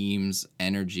beams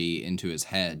energy into his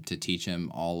head to teach him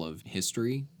all of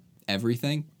history,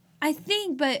 everything. I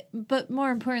think, but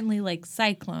more importantly, like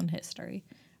cyclone history,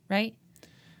 right?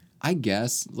 I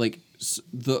guess, like,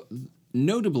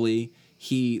 notably,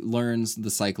 he learns the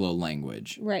Cyclo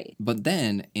language. Right. But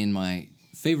then, in my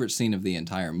favorite scene of the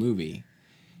entire movie,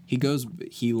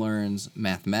 he learns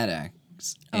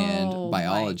mathematics and Oh, my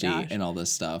biology gosh. and all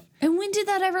this stuff. And when did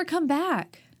that ever come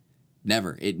back?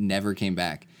 Never. It never came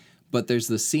back. But there's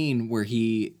the scene where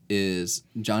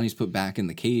Johnny's put back in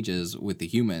the cages with the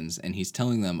humans, and he's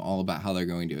telling them all about how they're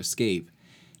going to escape.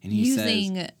 And he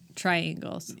Using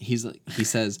triangles. he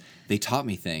says, they taught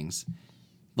me things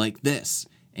like this.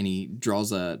 And he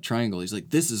draws a triangle. He's like,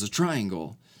 this is a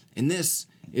triangle. And this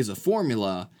is a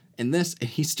formula. And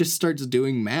he just starts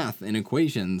doing math and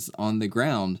equations on the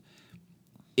ground.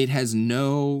 It has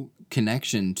no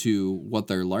connection to what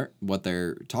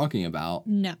they're talking about.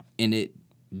 No. And it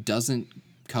doesn't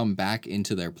come back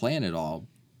into their plan at all.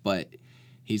 But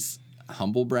he's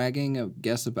humble bragging, I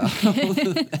guess, about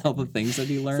all the things that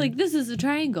he learned. It's like, this is a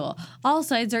triangle. All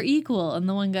sides are equal. And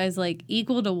the one guy's like,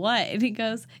 equal to what? And he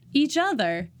goes, each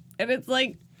other. And it's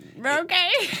like,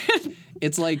 okay.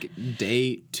 It's like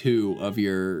day 2 of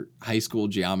your high school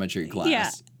geometry class. Yeah.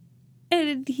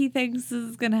 And he thinks this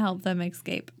is going to help them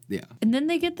escape. Yeah. And then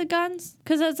they get the guns.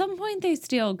 Because at some point they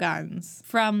steal guns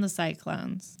from the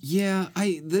Cyclones. Yeah,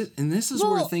 and this is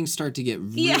where Well, things start to get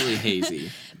really yeah.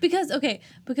 hazy.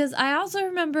 Because I also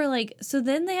remember, like, so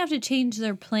then they have to change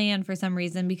their plan for some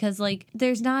reason because, like,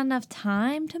 there's not enough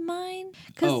time to mine.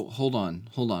 Oh, hold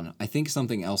on. I think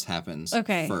something else happens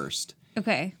first.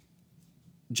 Okay.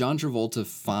 John Travolta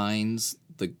finds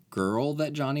the girl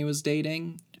that Johnny was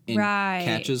dating and Right.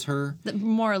 catches her.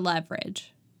 More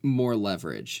leverage. More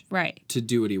leverage Right. to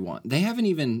do what he wants. They haven't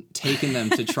even taken them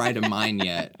to try to mine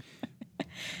yet.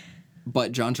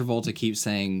 But John Travolta keeps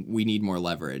saying, we need more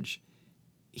leverage.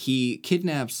 He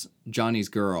kidnaps Johnny's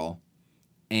girl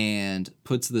and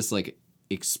puts this, like,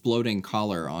 exploding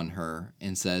collar on her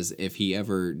and says if he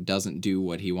ever doesn't do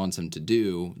what he wants him to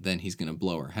do, then he's going to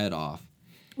blow her head off.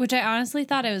 Which I honestly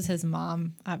thought it was his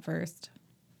mom at first.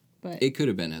 But It could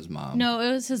have been his mom. no,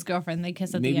 it was his girlfriend. They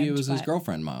kiss at the end. Maybe it was his but-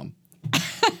 girlfriend mom.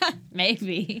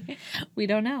 Maybe. We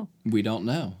don't know. We don't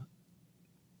know.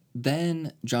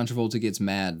 Then John Travolta gets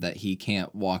mad that he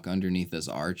can't walk underneath this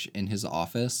arch in his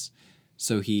office.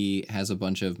 So he has a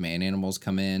bunch of man animals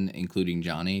come in, including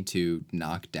Johnny, to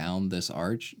knock down this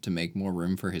arch to make more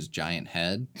room for his giant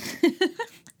head.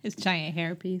 His giant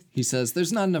hairpiece. He says,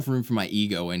 there's not enough room for my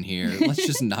ego in here. Let's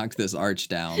just knock this arch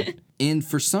down. And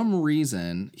for some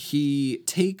reason,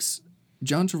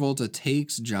 John Travolta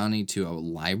takes Johnny to a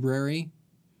library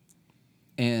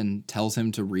and tells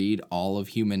him to read all of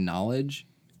human knowledge.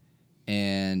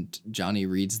 And Johnny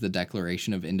reads the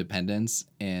Declaration of Independence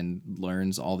and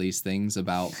learns all these things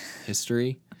about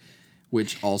history,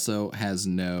 which also has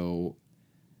no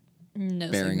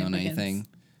No bearing on significance. anything.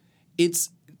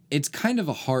 It's kind of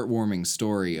a heartwarming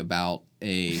story about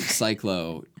a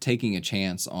Cyclo taking a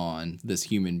chance on this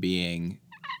human being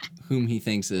whom he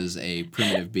thinks is a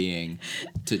primitive being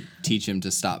to teach him to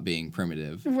stop being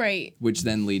primitive, Right. which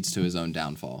then leads to his own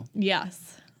downfall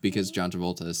Yes. because John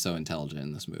Travolta is so intelligent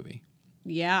in this movie.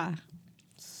 Yeah.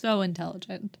 So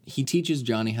intelligent. He teaches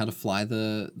Johnny how to fly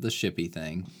the shippy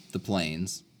thing, the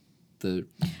planes, the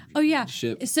Oh, yeah.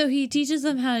 ship. So he teaches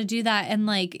them how to do that. And,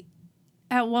 like,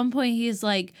 at one point he's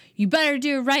like, you better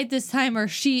do it right this time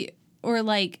or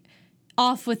like,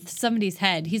 off with somebody's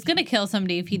head. He's going to kill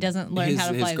somebody if he doesn't learn how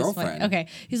to fly his this plane. girlfriend. Okay.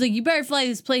 He's like, you better fly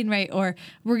this plane right or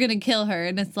we're going to kill her.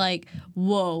 And it's like,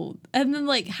 whoa. And then,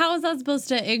 like, how is that supposed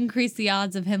to increase the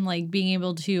odds of him, like, being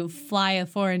able to fly a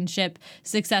foreign ship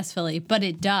successfully? But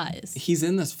it does. He's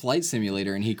in this flight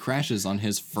simulator and he crashes on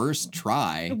his first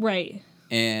try. Right.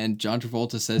 And John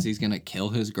Travolta says he's going to kill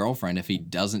his girlfriend if he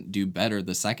doesn't do better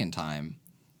the second time.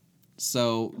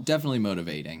 So, definitely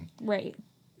motivating. Right.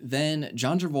 Then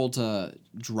John Travolta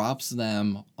drops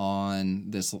them on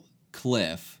this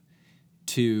cliff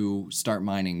to start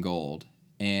mining gold.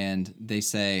 And they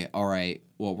say, all right,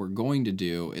 what we're going to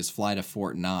do is fly to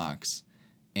Fort Knox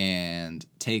and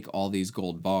take all these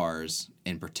gold bars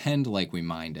and pretend like we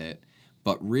mined it.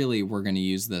 But really, we're going to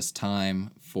use this time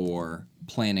for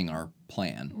planning our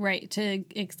plan. Right. To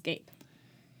escape.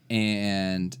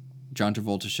 And John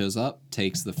Travolta shows up,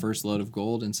 takes the first load of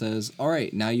gold, and says, all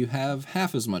right, now you have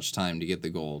half as much time to get the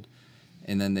gold.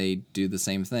 And then they do the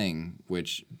same thing,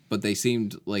 but they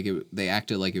seemed like they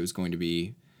acted like it was going to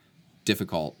be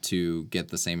difficult to get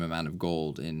the same amount of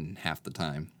gold in half the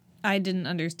time. I didn't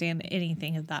understand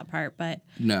anything of that part, but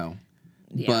No.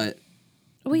 Yeah. But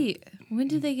wait, when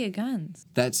did they get guns?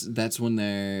 that's when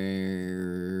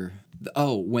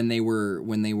when they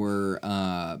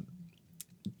were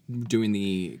doing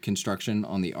the construction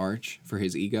on the arch for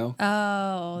his ego.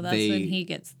 Oh, that's when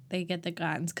they get the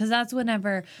guns. Because that's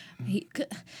whenever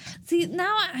see,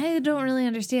 now I don't really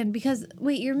understand because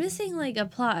wait, you're missing like a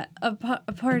plot, a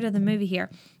part of the movie here.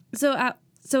 So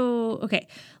okay,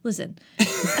 listen.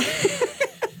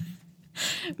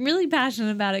 I'm really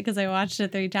passionate about it because I watched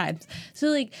it 3 times.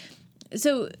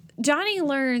 So Johnny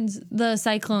learns the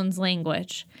Cyclone's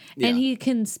language and Yeah. he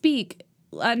can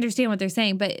understand what they're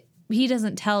saying, but he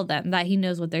doesn't tell them that he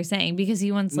knows what they're saying because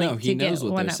he wants No, to he get knows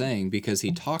what one they're up. saying because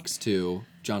he talks to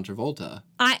John Travolta.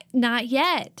 Not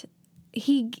yet.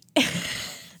 He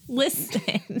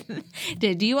listen.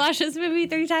 Did you watch this movie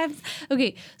 3 times?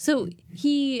 Okay, so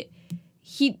he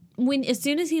as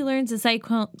soon as he learns the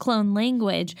Cyclone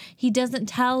language, he doesn't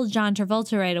tell John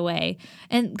Travolta right away,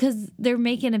 and because they're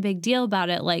making a big deal about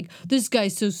it, like this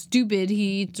guy's so stupid,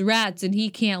 he eats rats and he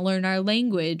can't learn our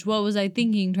language. What was I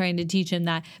thinking trying to teach him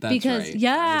that? That's because right.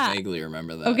 yeah, I vaguely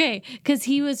remember that. okay, because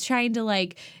he was trying to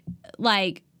like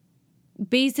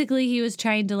basically he was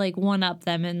trying to like one up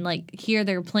them and like hear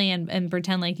their plan and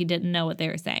pretend like he didn't know what they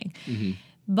were saying. Mm-hmm.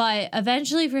 But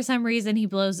eventually, for some reason, he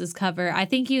blows his cover. I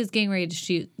think he was getting ready to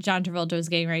shoot. John Travolta was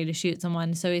getting ready to shoot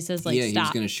someone. So he says, like, Yeah, he was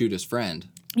stop. going to shoot his friend.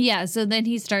 Yeah, so then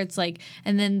he starts, like,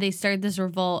 and then they start this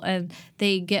revolt and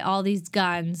they get all these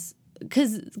guns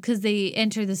because they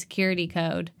enter the security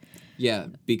code. Yeah,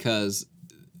 because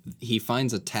he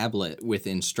finds a tablet with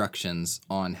instructions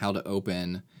on how to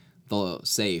open the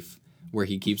safe where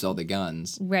he keeps all the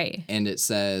guns. Right. And it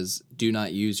says, do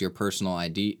not use your personal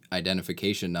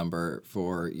identification number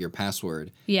for your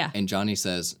password. Yeah. And Johnny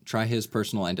says, try his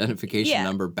personal identification Yeah.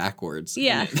 number backwards.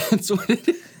 Yeah. And that's what it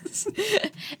is.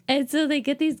 And so they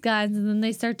get these guns and then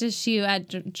they start to shoot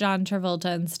at John Travolta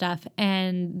and stuff,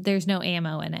 and there's no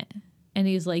ammo in it. And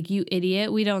he's like, you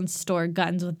idiot, we don't store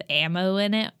guns with ammo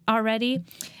in it already.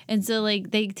 And so,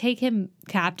 like, they take him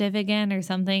captive again or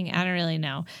something. I don't really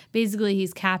know. Basically,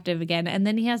 he's captive again. And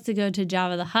then he has to go to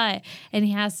Jabba the Hutt, and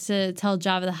he has to tell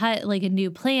Jabba the Hutt, like, a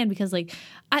new plan because, like,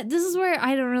 this is where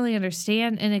I don't really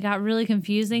understand, and it got really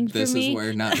confusing for me. This is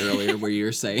where, not earlier, where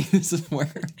you're saying this is where.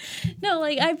 No,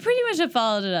 like, I pretty much have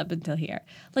followed it up until here.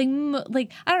 Like,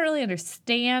 I don't really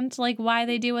understand, like, why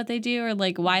they do what they do or,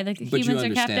 like, why the humans are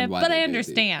understand captive, why but they I do it.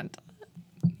 understand.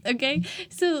 Okay?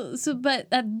 So, but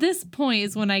at this point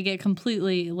is when I get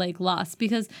completely, like, lost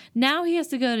because now he has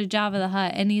to go to Jabba the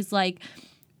Hutt and he's, like,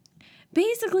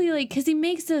 basically, like, because he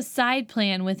makes a side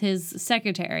plan with his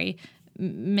secretary,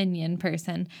 minion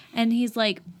person, and he's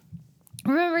like,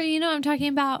 remember, you know what I'm talking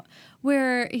about?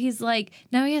 Where he's like,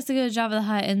 now he has to go to Jabba the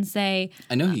Hutt and say,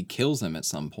 I know he kills him at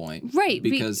some point. Right,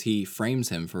 Because he frames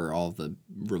him for all the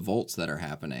revolts that are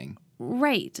happening.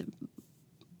 right.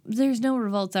 There's no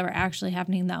revolts that were actually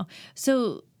happening though.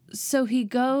 So he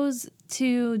goes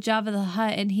to Jabba the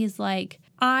Hutt and he's like,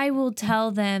 I will tell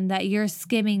them that you're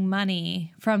skimming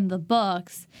money from the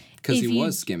books Because if he you-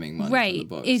 was skimming money right, from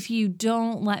the books. if you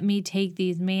don't let me take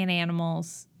these man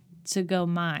animals to go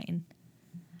mine.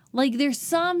 Like, there's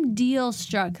some deal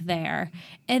struck there.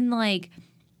 And, like,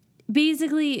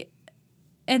 basically,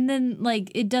 and then,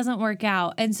 like, it doesn't work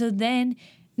out. And so then,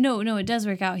 no, it does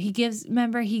work out.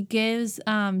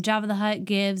 Jabba the Hutt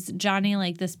gives Johnny,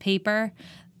 like, this paper,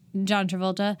 John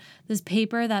Travolta, this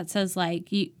paper that says, like,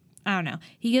 I don't know.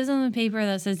 He gives him a paper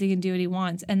that says he can do what he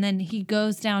wants. And then he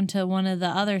goes down to one of the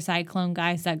other Cyclone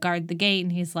guys that guard the gate.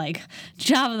 And he's like,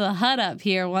 Jabba the Hutt up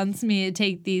here wants me to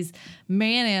take these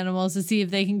man animals to see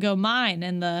if they can go mine.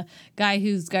 And the guy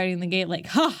who's guarding the gate, like,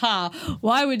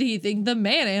 why would he think the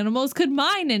man animals could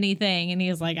mine anything? And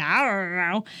he's like, I don't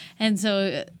know. And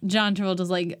so John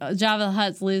Travolta's like, Jabba the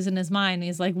Hutt's losing his mind.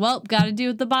 He's like, well, got to do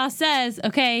what the boss says.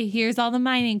 Okay, here's all the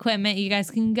mining equipment. You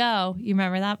guys can go. You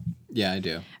remember that? Yeah, I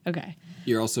do. Okay.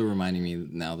 You're also reminding me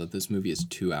now that this movie is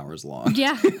 2 hours long.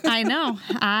 Yeah, I know.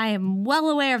 I am well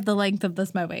aware of the length of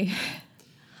this movie.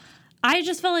 I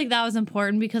just felt like that was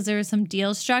important because there was some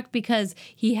deal struck because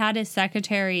he had his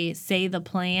secretary say the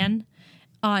plan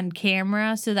on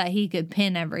camera so that he could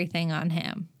pin everything on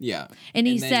him. Yeah. And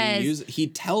he then says... he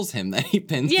tells him that he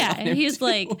pins it Yeah, on him he's too.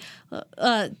 like...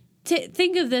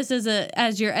 think of this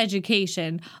as your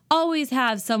education. Always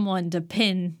have someone to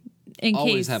pin in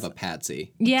Always case... have a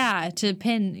patsy. Yeah, to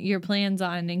pin your plans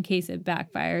on in case it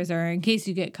backfires or in case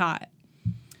you get caught.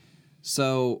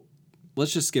 So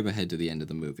let's just skip ahead to the end of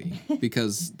the movie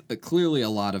because clearly a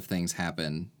lot of things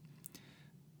happen.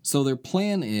 So their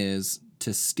plan is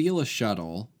to steal a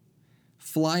shuttle,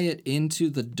 fly it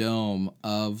into the dome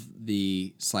of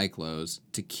the Cyclos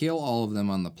to kill all of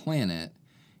them on the planet,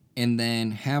 and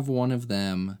then have one of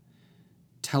them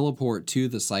teleport to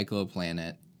the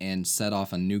Cycloplanet and set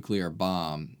off a nuclear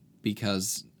bomb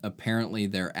because apparently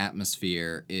their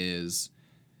atmosphere is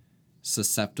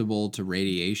susceptible to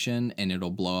radiation and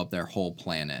it'll blow up their whole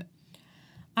planet.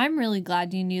 I'm really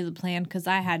glad you knew the plan because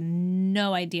I had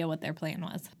no idea what their plan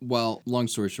was. Well, long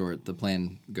story short, the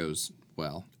plan goes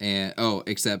well. And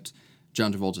except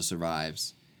John Travolta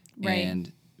survives. Right.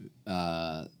 And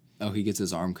he gets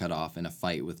his arm cut off in a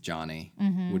fight with Johnny,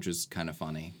 which was kind of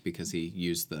funny because he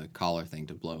used the collar thing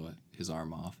to blow his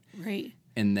arm off. Right.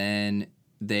 And then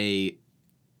they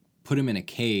put him in a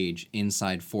cage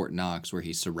inside Fort Knox where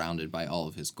he's surrounded by all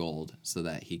of his gold so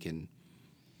that he can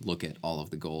look at all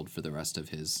of the gold for the rest of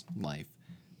his life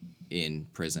in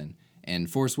prison.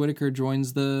 And Forrest Whitaker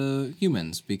joins the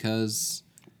humans because...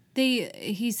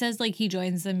 He says, like, he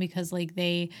joins them because, like,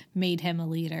 they made him a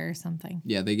leader or something.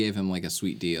 Yeah, they gave him, like, a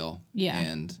sweet deal. Yeah.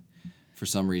 And for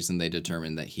some reason they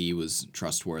determined that he was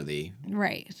trustworthy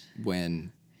Right.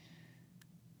 when...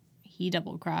 He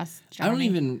double-crossed Johnny. I don't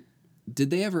even...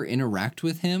 Did they ever interact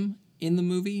with him in the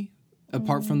movie?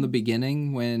 Apart from the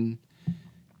beginning when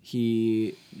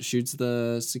he shoots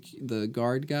the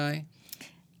guard guy?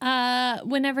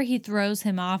 Whenever he throws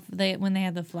him off, when they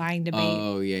had the flying debate.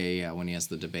 Oh, yeah. When he has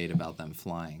the debate about them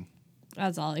flying.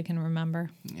 That's all I can remember.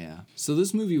 Yeah. So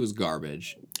this movie was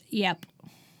garbage. Yep.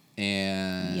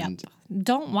 And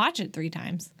Don't watch it 3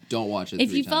 times. don't watch it If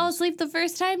 3 you times. fall asleep the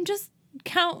first time, just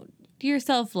count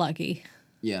yourself lucky.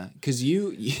 Yeah, because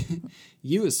you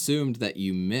assumed that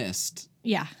you missed.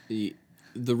 Yeah.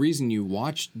 The reason you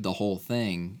watched the whole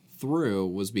thing through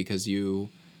was because you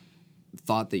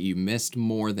thought that you missed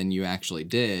more than you actually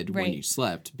did when Right. you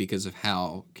slept because of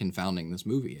how confounding this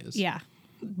movie is. Yeah.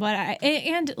 But I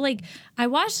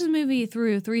watched the movie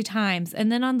through 3 times, and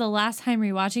then on the last time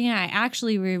rewatching it, I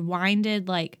actually rewinded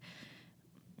like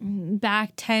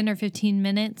back 10 or 15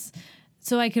 minutes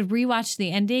so I could rewatch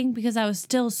the ending because I was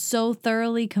still so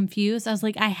thoroughly confused. I was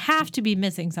like, I have to be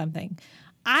missing something.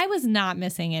 I was not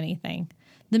missing anything.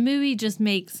 The movie just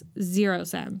makes 0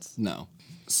 sense. No.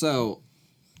 So,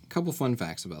 a couple fun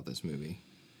facts about this movie.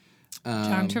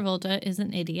 John Travolta is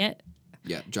an idiot.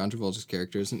 Yeah, John Travolta's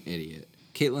character is an idiot.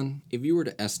 Caitlin, if you were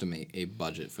to estimate a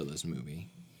budget for this movie,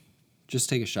 just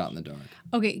take a shot in the dark.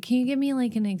 Okay, can you give me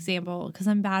like an example? Because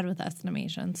I'm bad with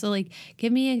estimation. So like,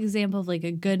 give me an example of like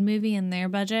a good movie and their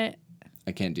budget.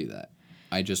 I can't do that.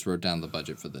 I just wrote down the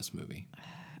budget for this movie.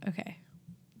 Okay.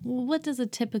 Well, what does a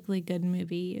typically good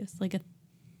movie use? Like a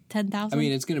 10,000? I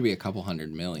mean, it's going to be a couple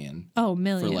 $100 million. Oh,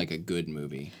 million. For like a good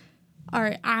movie. All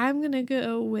right, I'm going to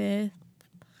go with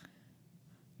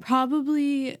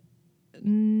probably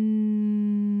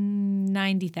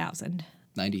 90,000.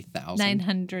 90,000?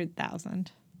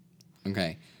 900,000.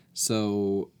 Okay.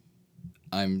 So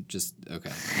I'm just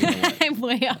okay. You know what? I'm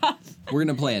way off. We're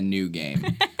going to play a new game.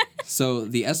 So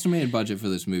the estimated budget for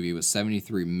this movie was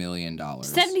 $73 million.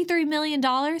 $73 million?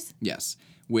 Yes,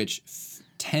 which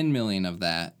 10 $10 million of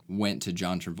that went to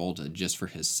John Travolta just for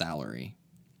his salary.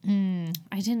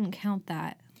 I didn't count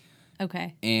that.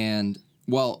 Okay. And,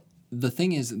 well, the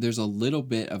thing is, there's a little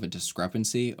bit of a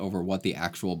discrepancy over what the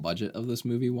actual budget of this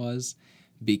movie was,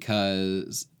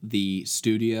 because the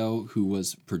studio who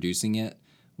was producing it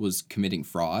was committing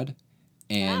fraud,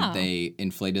 and they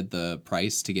inflated the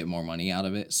price to get more money out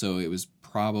of it. So it was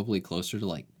probably closer to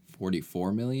like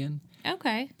 $44 million.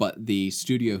 Okay. But the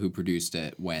studio who produced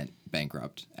it went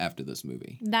bankrupt after this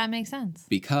movie. That makes sense.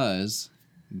 Because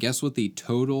guess what the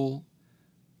total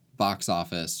box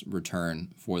office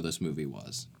return for this movie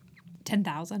was?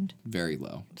 10,000. Very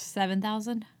low.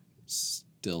 7,000.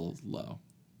 Still low.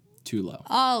 Too low.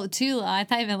 Oh, too low. I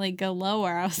thought you meant like go lower.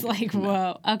 I was like,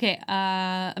 whoa. Okay,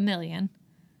 $1 million.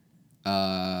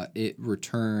 It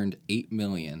returned $8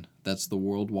 million. That's the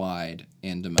worldwide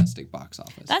and domestic box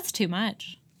office. That's too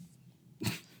much.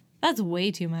 That's way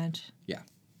too much. Yeah.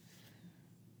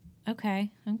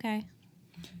 Okay.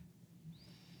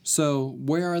 So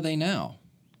where are they now?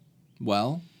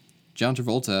 Well, John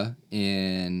Travolta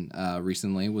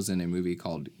recently was in a movie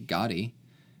called Gotti,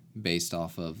 based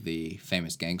off of the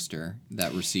famous gangster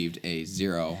that received a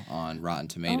 0 on Rotten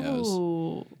Tomatoes.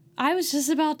 Oh, I was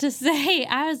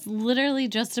literally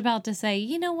just about to say,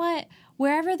 you know what?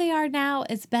 Wherever they are now,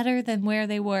 it's better than where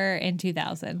they were in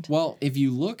 2000. Well, if you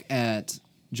look at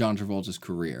John Travolta's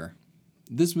career,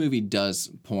 this movie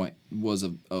was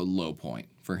a low point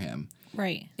for him.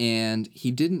 Right. And he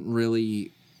didn't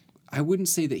really, I wouldn't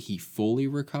say that he fully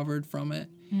recovered from it.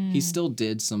 He still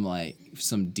did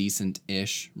some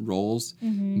decent-ish roles,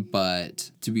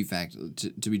 but to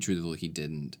be truthful, he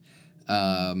didn't.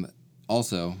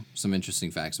 Also, some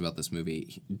interesting facts about this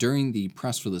movie. During the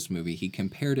press for this movie, he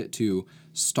compared it to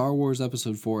Star Wars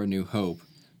Episode 4: A New Hope,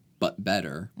 but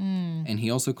better. And he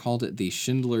also called it the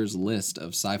Schindler's List of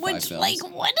sci-fi films. Like,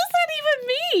 what does that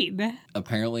even mean?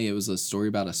 Apparently, it was a story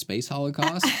about a space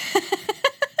holocaust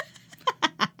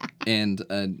and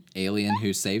an alien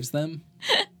who saves them.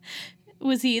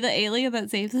 Was he the alien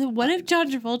that saved him? What if John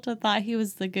Travolta thought he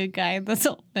was the good guy in this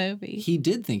whole movie? He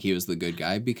did think he was the good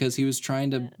guy because he was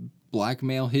trying to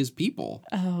blackmail his people.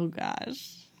 Oh,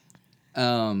 gosh.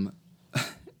 John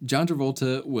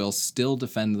Travolta will still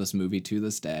defend this movie to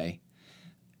this day.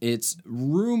 It's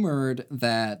rumored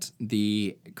that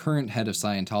the current head of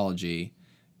Scientology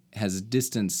has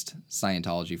distanced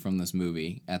Scientology from this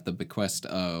movie at the bequest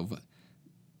of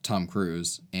Tom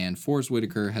Cruise, and Forrest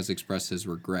Whitaker has expressed his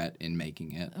regret in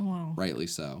making it. Wow. Rightly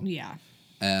so. Yeah.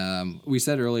 We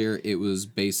said earlier it was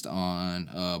based on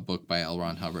a book by L.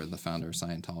 Ron Hubbard, the founder of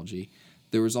Scientology.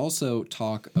 There was also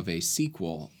talk of a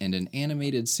sequel and an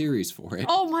animated series for it.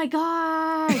 Oh, my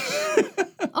gosh.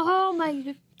 Oh,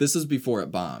 my. This is before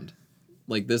it bombed.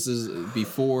 Like, this is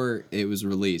before it was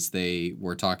released. They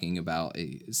were talking about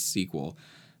a sequel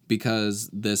because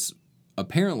this,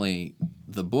 apparently,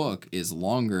 the book is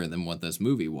longer than what this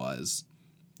movie was.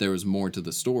 There was more to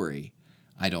the story.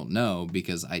 I don't know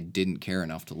because I didn't care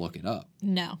enough to look it up.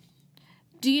 No.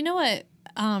 Do you know what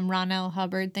Ron L.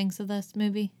 Hubbard thinks of this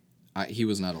movie? He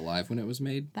was not alive when it was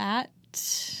made.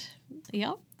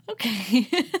 Yep. Okay.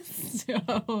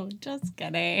 So, just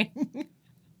kidding.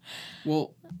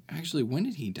 Well, actually, when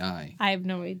did he die? I have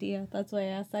no idea. That's why I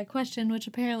asked that question, which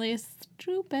apparently is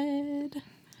stupid.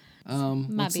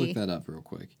 Let's look that up real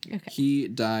quick. Okay. He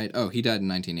died in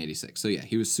 1986. So yeah,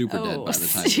 he was super dead by the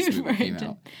time this movie came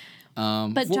out.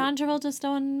 But John Travolta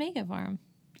still didn't make it for him.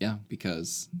 Yeah,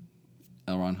 because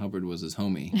L. Ron Hubbard was his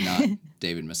homie, not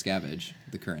David Miscavige,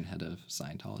 the current head of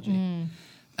Scientology.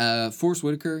 Forrest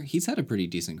Whitaker, he's had a pretty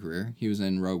decent career. He was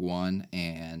in Rogue One,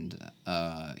 and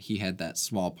he had that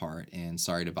small part in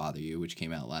Sorry to Bother You, which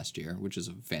came out last year, which is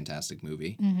a fantastic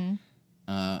movie.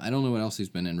 I don't know what else he's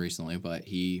been in recently, but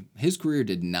his career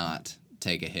did not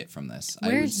take a hit from this.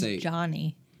 Where's I would say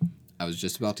Johnny? I was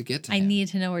just about to get to I him. need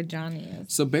to know where Johnny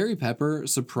is. So Barry Pepper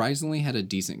surprisingly had a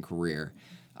decent career.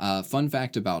 Fun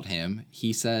fact about him,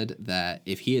 he said that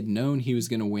if he had known he was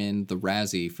going to win the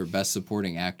Razzie for Best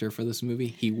Supporting Actor for this movie,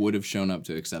 he would have shown up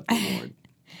to accept the award.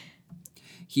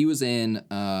 He was in,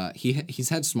 he's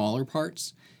had smaller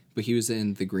parts, but he was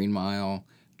in The Green Mile,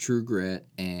 True Grit,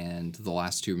 and the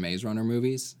last two Maze Runner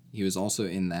movies. He was also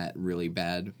in that really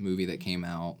bad movie that came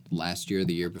out last year,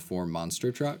 the year before,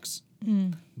 Monster Trucks.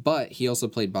 But he also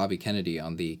played Bobby Kennedy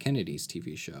on the Kennedys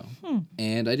TV show.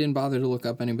 And I didn't bother to look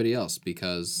up anybody else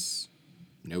because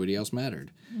nobody else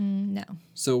mattered. No.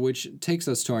 So which takes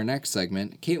us to our next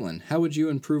segment. Caitlin, how would you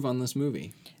improve on this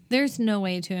movie? There's no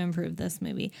way to improve this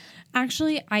movie.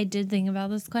 Actually, I did think about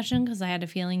this question because I had a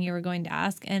feeling you were going to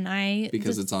ask, and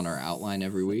Because it's on our outline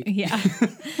every week? Yeah.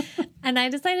 And I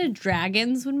decided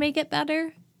dragons would make it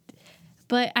better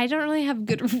but I don't really have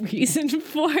good reason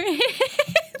for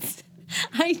it.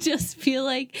 I just feel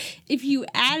like if you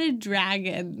added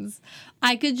dragons,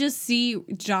 I could just see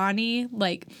Johnny,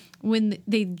 like, when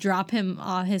they drop him,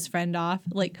 his friend off,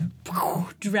 like,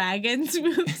 dragons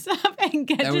moves up and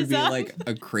catches That would be up. like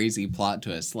a crazy plot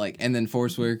twist. Like, and then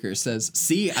Forrest Whitaker says,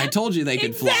 "See, I told you they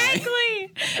could fly."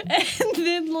 Exactly. And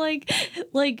then,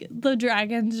 like the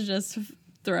dragons just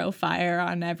throw fire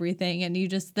on everything, and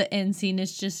the end scene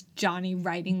is just Johnny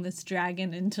riding this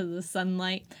dragon into the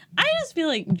sunlight. I just feel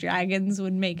like dragons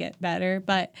would make it better,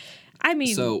 but I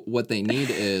mean, So what they need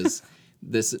is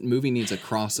this movie needs a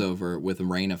crossover with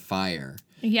Reign of Fire.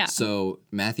 yeah, So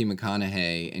Matthew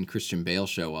McConaughey and Christian Bale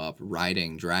show up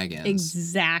riding dragons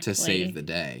exactly to save the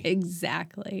day.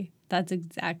 Exactly. That's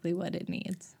exactly what it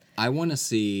needs. I want to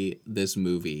see this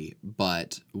movie,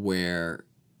 but where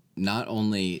not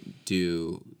only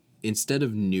instead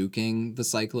of nuking the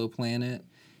Cycloplanet,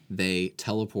 they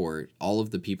all of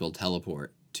the people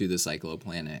teleport to the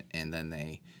Cycloplanet, and then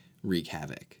they wreak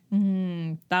havoc.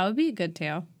 That would be a good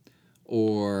tale.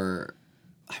 Or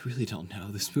I really don't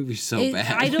know. This movie's so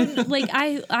bad. I don't like.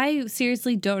 I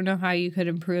seriously don't know how you could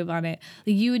improve on it.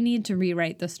 Like, you would need to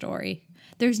rewrite the story.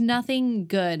 There's nothing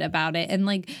good about it, and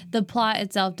like the plot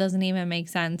itself doesn't even make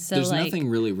sense. So There's like, nothing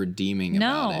really redeeming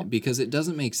about No. it because it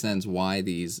doesn't make sense why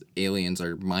these aliens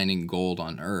are mining gold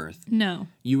on Earth. no.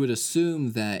 You would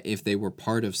assume that if they were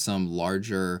part of some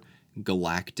larger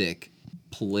galactic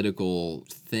political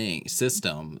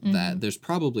system, that there's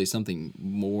probably something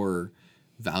more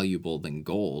valuable than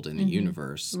gold in a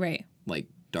universe, Right. like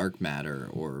dark matter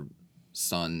or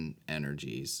sun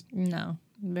energies. No.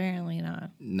 Apparently not.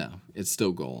 No, it's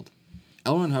still gold.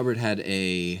 L. Ron Hubbard had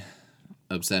a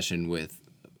obsession with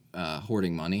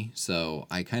hoarding money, so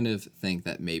I kind of think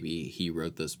that maybe he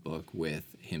wrote this book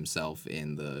with himself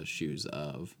in the shoes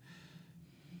of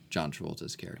John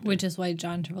Travolta's character. Which is why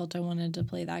John Travolta wanted to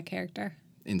play that character.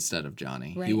 Instead of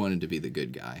Johnny. He Right. wanted to be the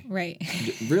good guy. Right.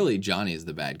 Really, Johnny is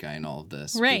the bad guy in all of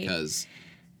this. Right. Because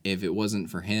if it wasn't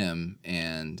for him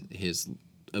and his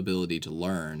ability to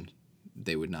learn,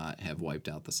 they would not have wiped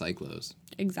out the Cyclos.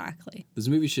 Exactly. This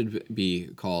movie should be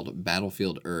called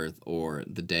Battlefield Earth or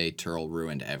The Day Turl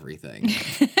Ruined Everything.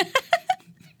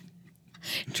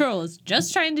 Troll is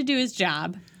just trying to do his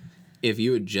job. If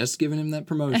you had just given him that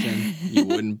promotion, you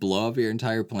wouldn't blow up your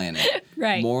entire planet.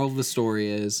 Right. Moral of the story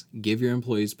is give your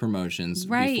employees promotions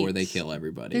Right. before they kill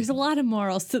everybody. There's a lot of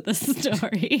morals to this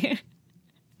story.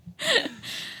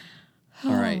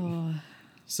 All right.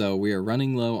 So we are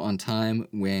running low on time,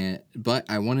 but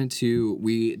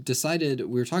we decided,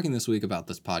 we were talking this week about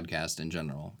this podcast in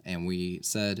general, and we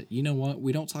said, you know what,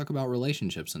 we don't talk about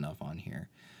relationships enough on here.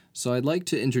 So I'd like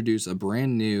to introduce a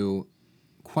brand new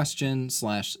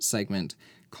question/segment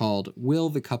called Will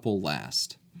the Couple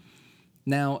Last?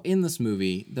 Now, in this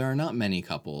movie, there are not many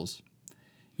couples.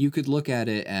 You could look at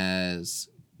it as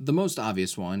the most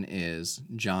obvious one is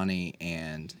Johnny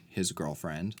and his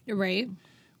girlfriend, Right.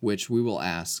 which we will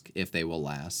ask if they will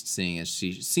last, seeing as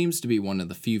she seems to be one of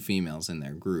the few females in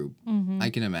their group. I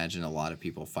can imagine a lot of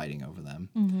people fighting over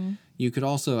them. You could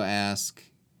also ask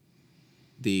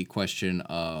the question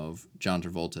of John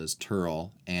Travolta's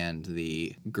Turl and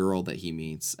the girl that he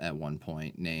meets at one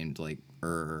point named like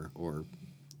or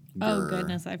Oh, Gur,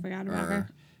 goodness. I forgot about her.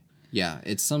 Yeah,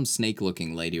 it's some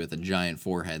snake-looking lady with a giant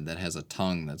forehead that has a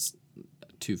tongue that's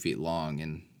 2 feet long,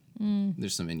 and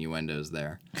there's some innuendos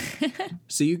there.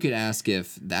 So you could ask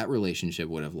if that relationship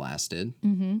would have lasted.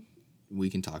 We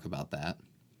can talk about that.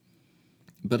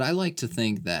 But I like to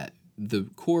think that the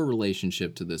core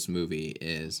relationship to this movie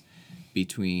is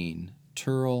between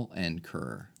Turl and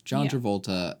Kerr, John Yeah.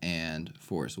 Travolta and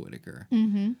Forrest Whitaker.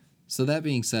 So that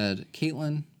being said,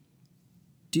 Caitlin,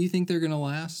 do you think they're going to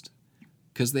last?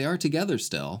 Because they are together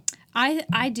still.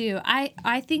 I do.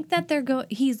 I think that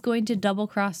he's going to double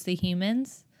cross the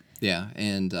humans Yeah,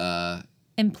 and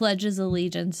and pledges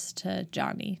allegiance to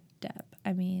Johnny Depp.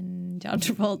 I mean, John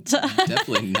Travolta.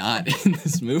 definitely not in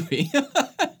this movie.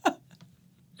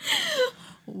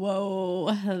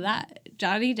 Whoa, that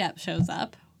Johnny Depp shows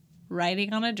up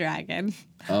riding on a dragon.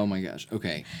 Oh my gosh.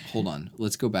 Okay, hold on.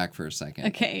 Let's go back for a second.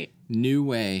 Okay. New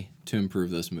way to improve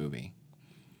this movie.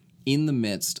 In the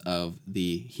midst of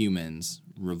the humans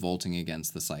revolting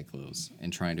against the Cyclos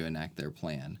and trying to enact their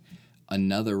plan,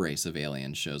 another race of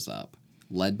aliens shows up,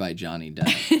 led by Johnny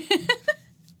Depp,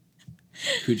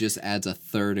 who just adds a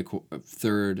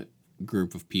third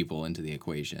group of people into the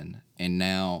equation. And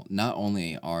now, not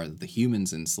only are the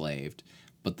humans enslaved,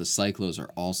 but the Cyclos are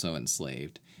also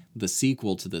enslaved. The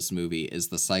sequel to this movie is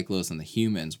the Cyclos and the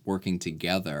humans working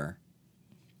together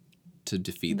to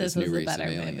defeat this This new was a race of better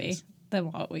aliens. movie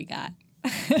than what we got.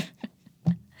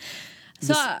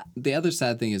 So The other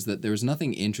sad thing is that there was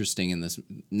nothing interesting in this,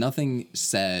 nothing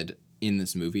said in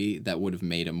this movie that would have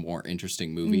made a more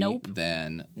interesting movie Nope.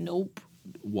 than nope.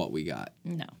 what we got.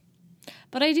 No.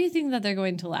 But I do think that they're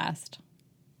going to last.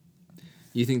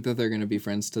 You think that they're going to be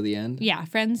friends to the end? Yeah,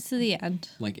 friends to the end.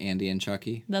 Like Andy and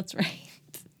Chucky? That's right.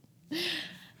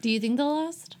 Do you think they'll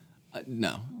last?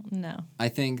 No. No. I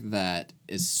think that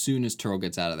as soon as Turl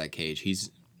gets out of that cage,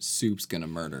 Soup's going to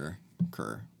murder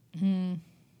Kerr.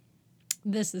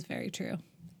 This is very true.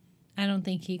 I don't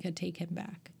think he could take him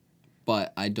back.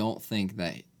 But I don't think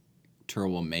that Turl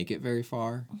will make it very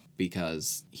far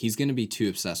because he's going to be too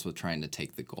obsessed with trying to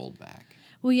take the gold back.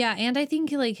 Well, yeah, and I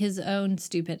think like his own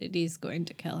stupidity is going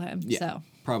to kill him. Yeah, So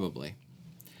probably.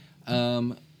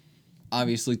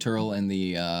 Obviously, Turl and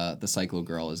the Cyclo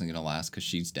girl isn't going to last because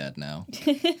she's dead now.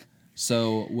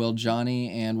 So will Johnny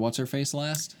and what's-her-face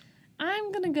last?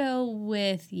 I'm going to go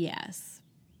with yes.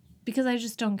 Because I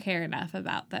just don't care enough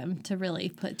about them to really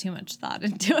put too much thought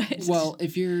into it. Well,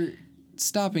 if you're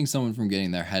stopping someone from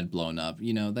getting their head blown up,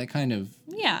 that kind of...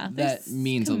 yeah, that there's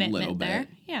means a commitment little there. bit.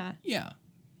 Yeah, Yeah.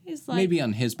 he's like Maybe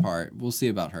on his part. We'll see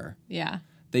about her. yeah.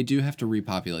 They do have to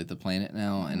repopulate the planet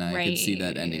now, and I could see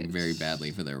that ending Right. very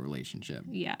badly for their relationship.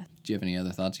 Yeah. Do you have any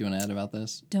other thoughts you want to add about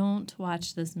this? Don't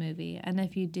watch this movie, and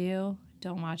if you do,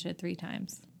 don't watch it 3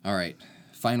 times. All right,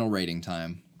 final rating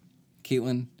time.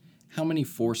 Caitlin, how many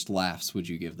forced laughs would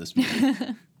you give this movie?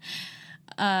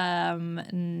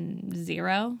 0.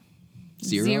 Zero?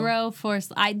 0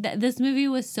 forced. This movie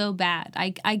was so bad.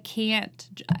 I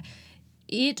can't.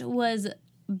 It was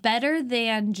better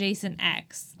than Jason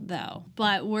X though,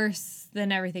 but worse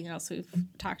than everything else we've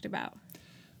talked about.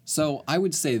 So I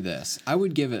would say this. I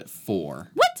would give it 4.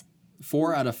 What?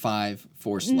 4 out of 5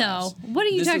 forced No. laughs. What are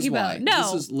you This is talking why. about?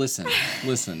 No. This is, listen.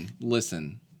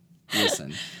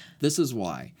 This is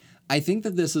why. I think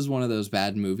that this is one of those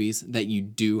bad movies that you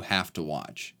do have to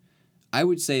watch. I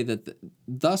would say that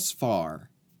thus far,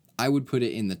 I would put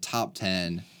it in the top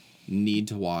 10 need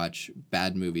to watch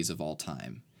bad movies of all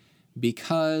time.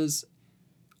 Because,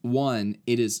 one,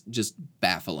 it is just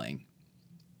baffling.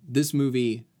 This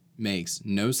movie makes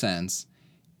no sense.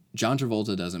 John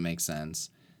Travolta doesn't make sense.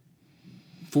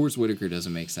 Forrest Whitaker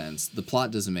doesn't make sense. The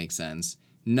plot doesn't make sense.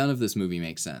 None of this movie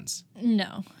makes sense.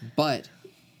 No. But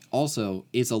also,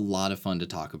 it's a lot of fun to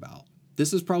talk about.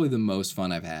 This is probably the most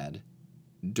fun I've had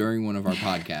during one of our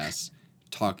podcasts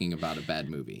talking about a bad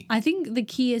movie. I think the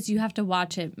key is you have to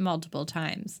watch it multiple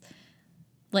times,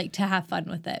 like to have fun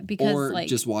with it. Because Or like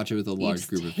just watch it with a you large just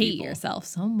group of hate people. yourself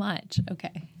so much.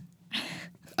 Okay.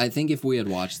 I think if we had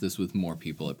watched this with more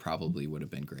people, it probably would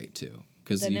have been great too.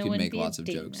 Because Then you it could wouldn't make be a lots of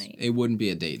date jokes. night. It wouldn't be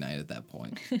a date night at that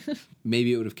point.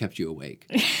 Maybe it would have kept you awake.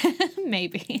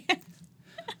 Maybe.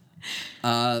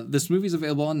 This movie's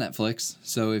available on Netflix,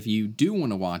 so if you do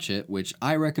want to watch it, which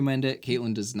I recommend it,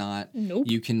 Caitlin does not, Nope.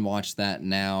 you can watch that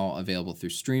now, available through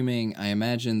streaming. I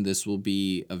imagine this will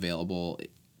be available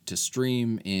to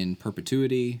stream in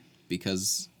perpetuity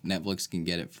because Netflix can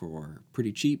get it for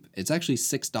pretty cheap. It's actually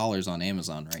 $6 on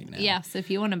Amazon right now. Yes, if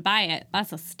you want to buy it,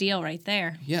 that's a steal right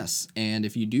there. Yes, and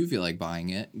if you do feel like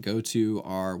buying it, go to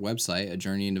our website,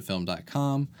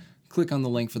 ajourneyintofilm.com, click on the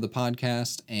link for the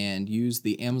podcast, and use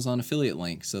the Amazon affiliate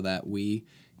link so that we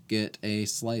get a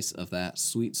slice of that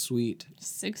sweet, sweet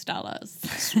 $6.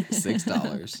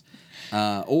 $6.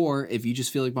 Or if you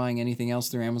just feel like buying anything else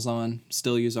through Amazon,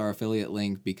 still use our affiliate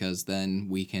link because then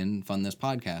we can fund this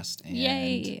podcast and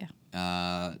Yay.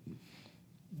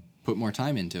 put more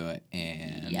time into it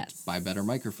and Yes. buy better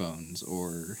microphones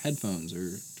or headphones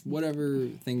or whatever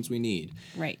things we need.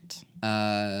 Right. Do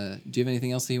you have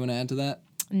anything else that you want to add to that?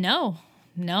 No.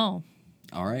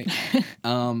 All right.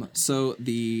 All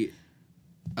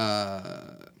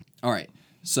right.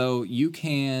 So you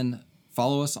can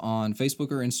follow us on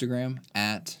Facebook or Instagram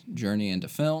at Journey Into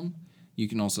Film. You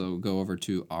can also go over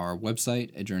to our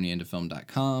website at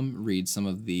journeyintofilm.com, read some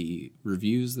of the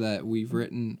reviews that we've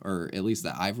written, or at least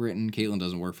that I've written. Caitlin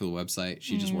doesn't work for the website.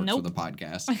 She just works for Nope. the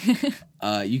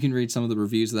podcast. You can read some of the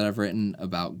reviews that I've written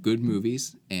about good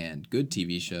movies and good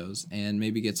TV shows and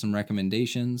maybe get some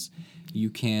recommendations. You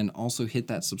can also hit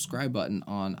that subscribe button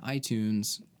on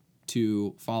iTunes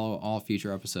to follow all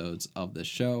future episodes of this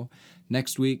show.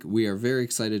 Next week, we are very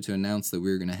excited to announce that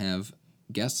we're going to have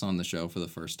guests on the show for the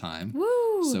first time.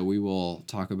 Woo! So we will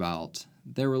talk about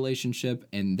their relationship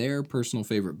and their personal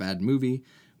favorite bad movie,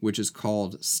 which is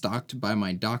called Stalked by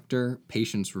My Doctor,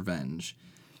 Patient's Revenge.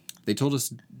 They told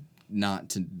us not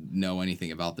to know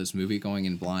anything about this movie going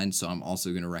in blind, so I'm also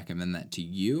going to recommend that to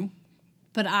you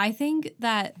But I think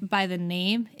that by the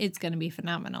name, it's going to be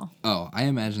phenomenal. Oh, I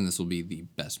imagine this will be the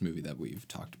best movie that we've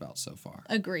talked about so far.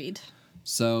 Agreed.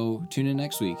 So tune in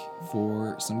next week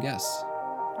for some guests.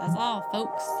 That's all,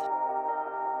 folks.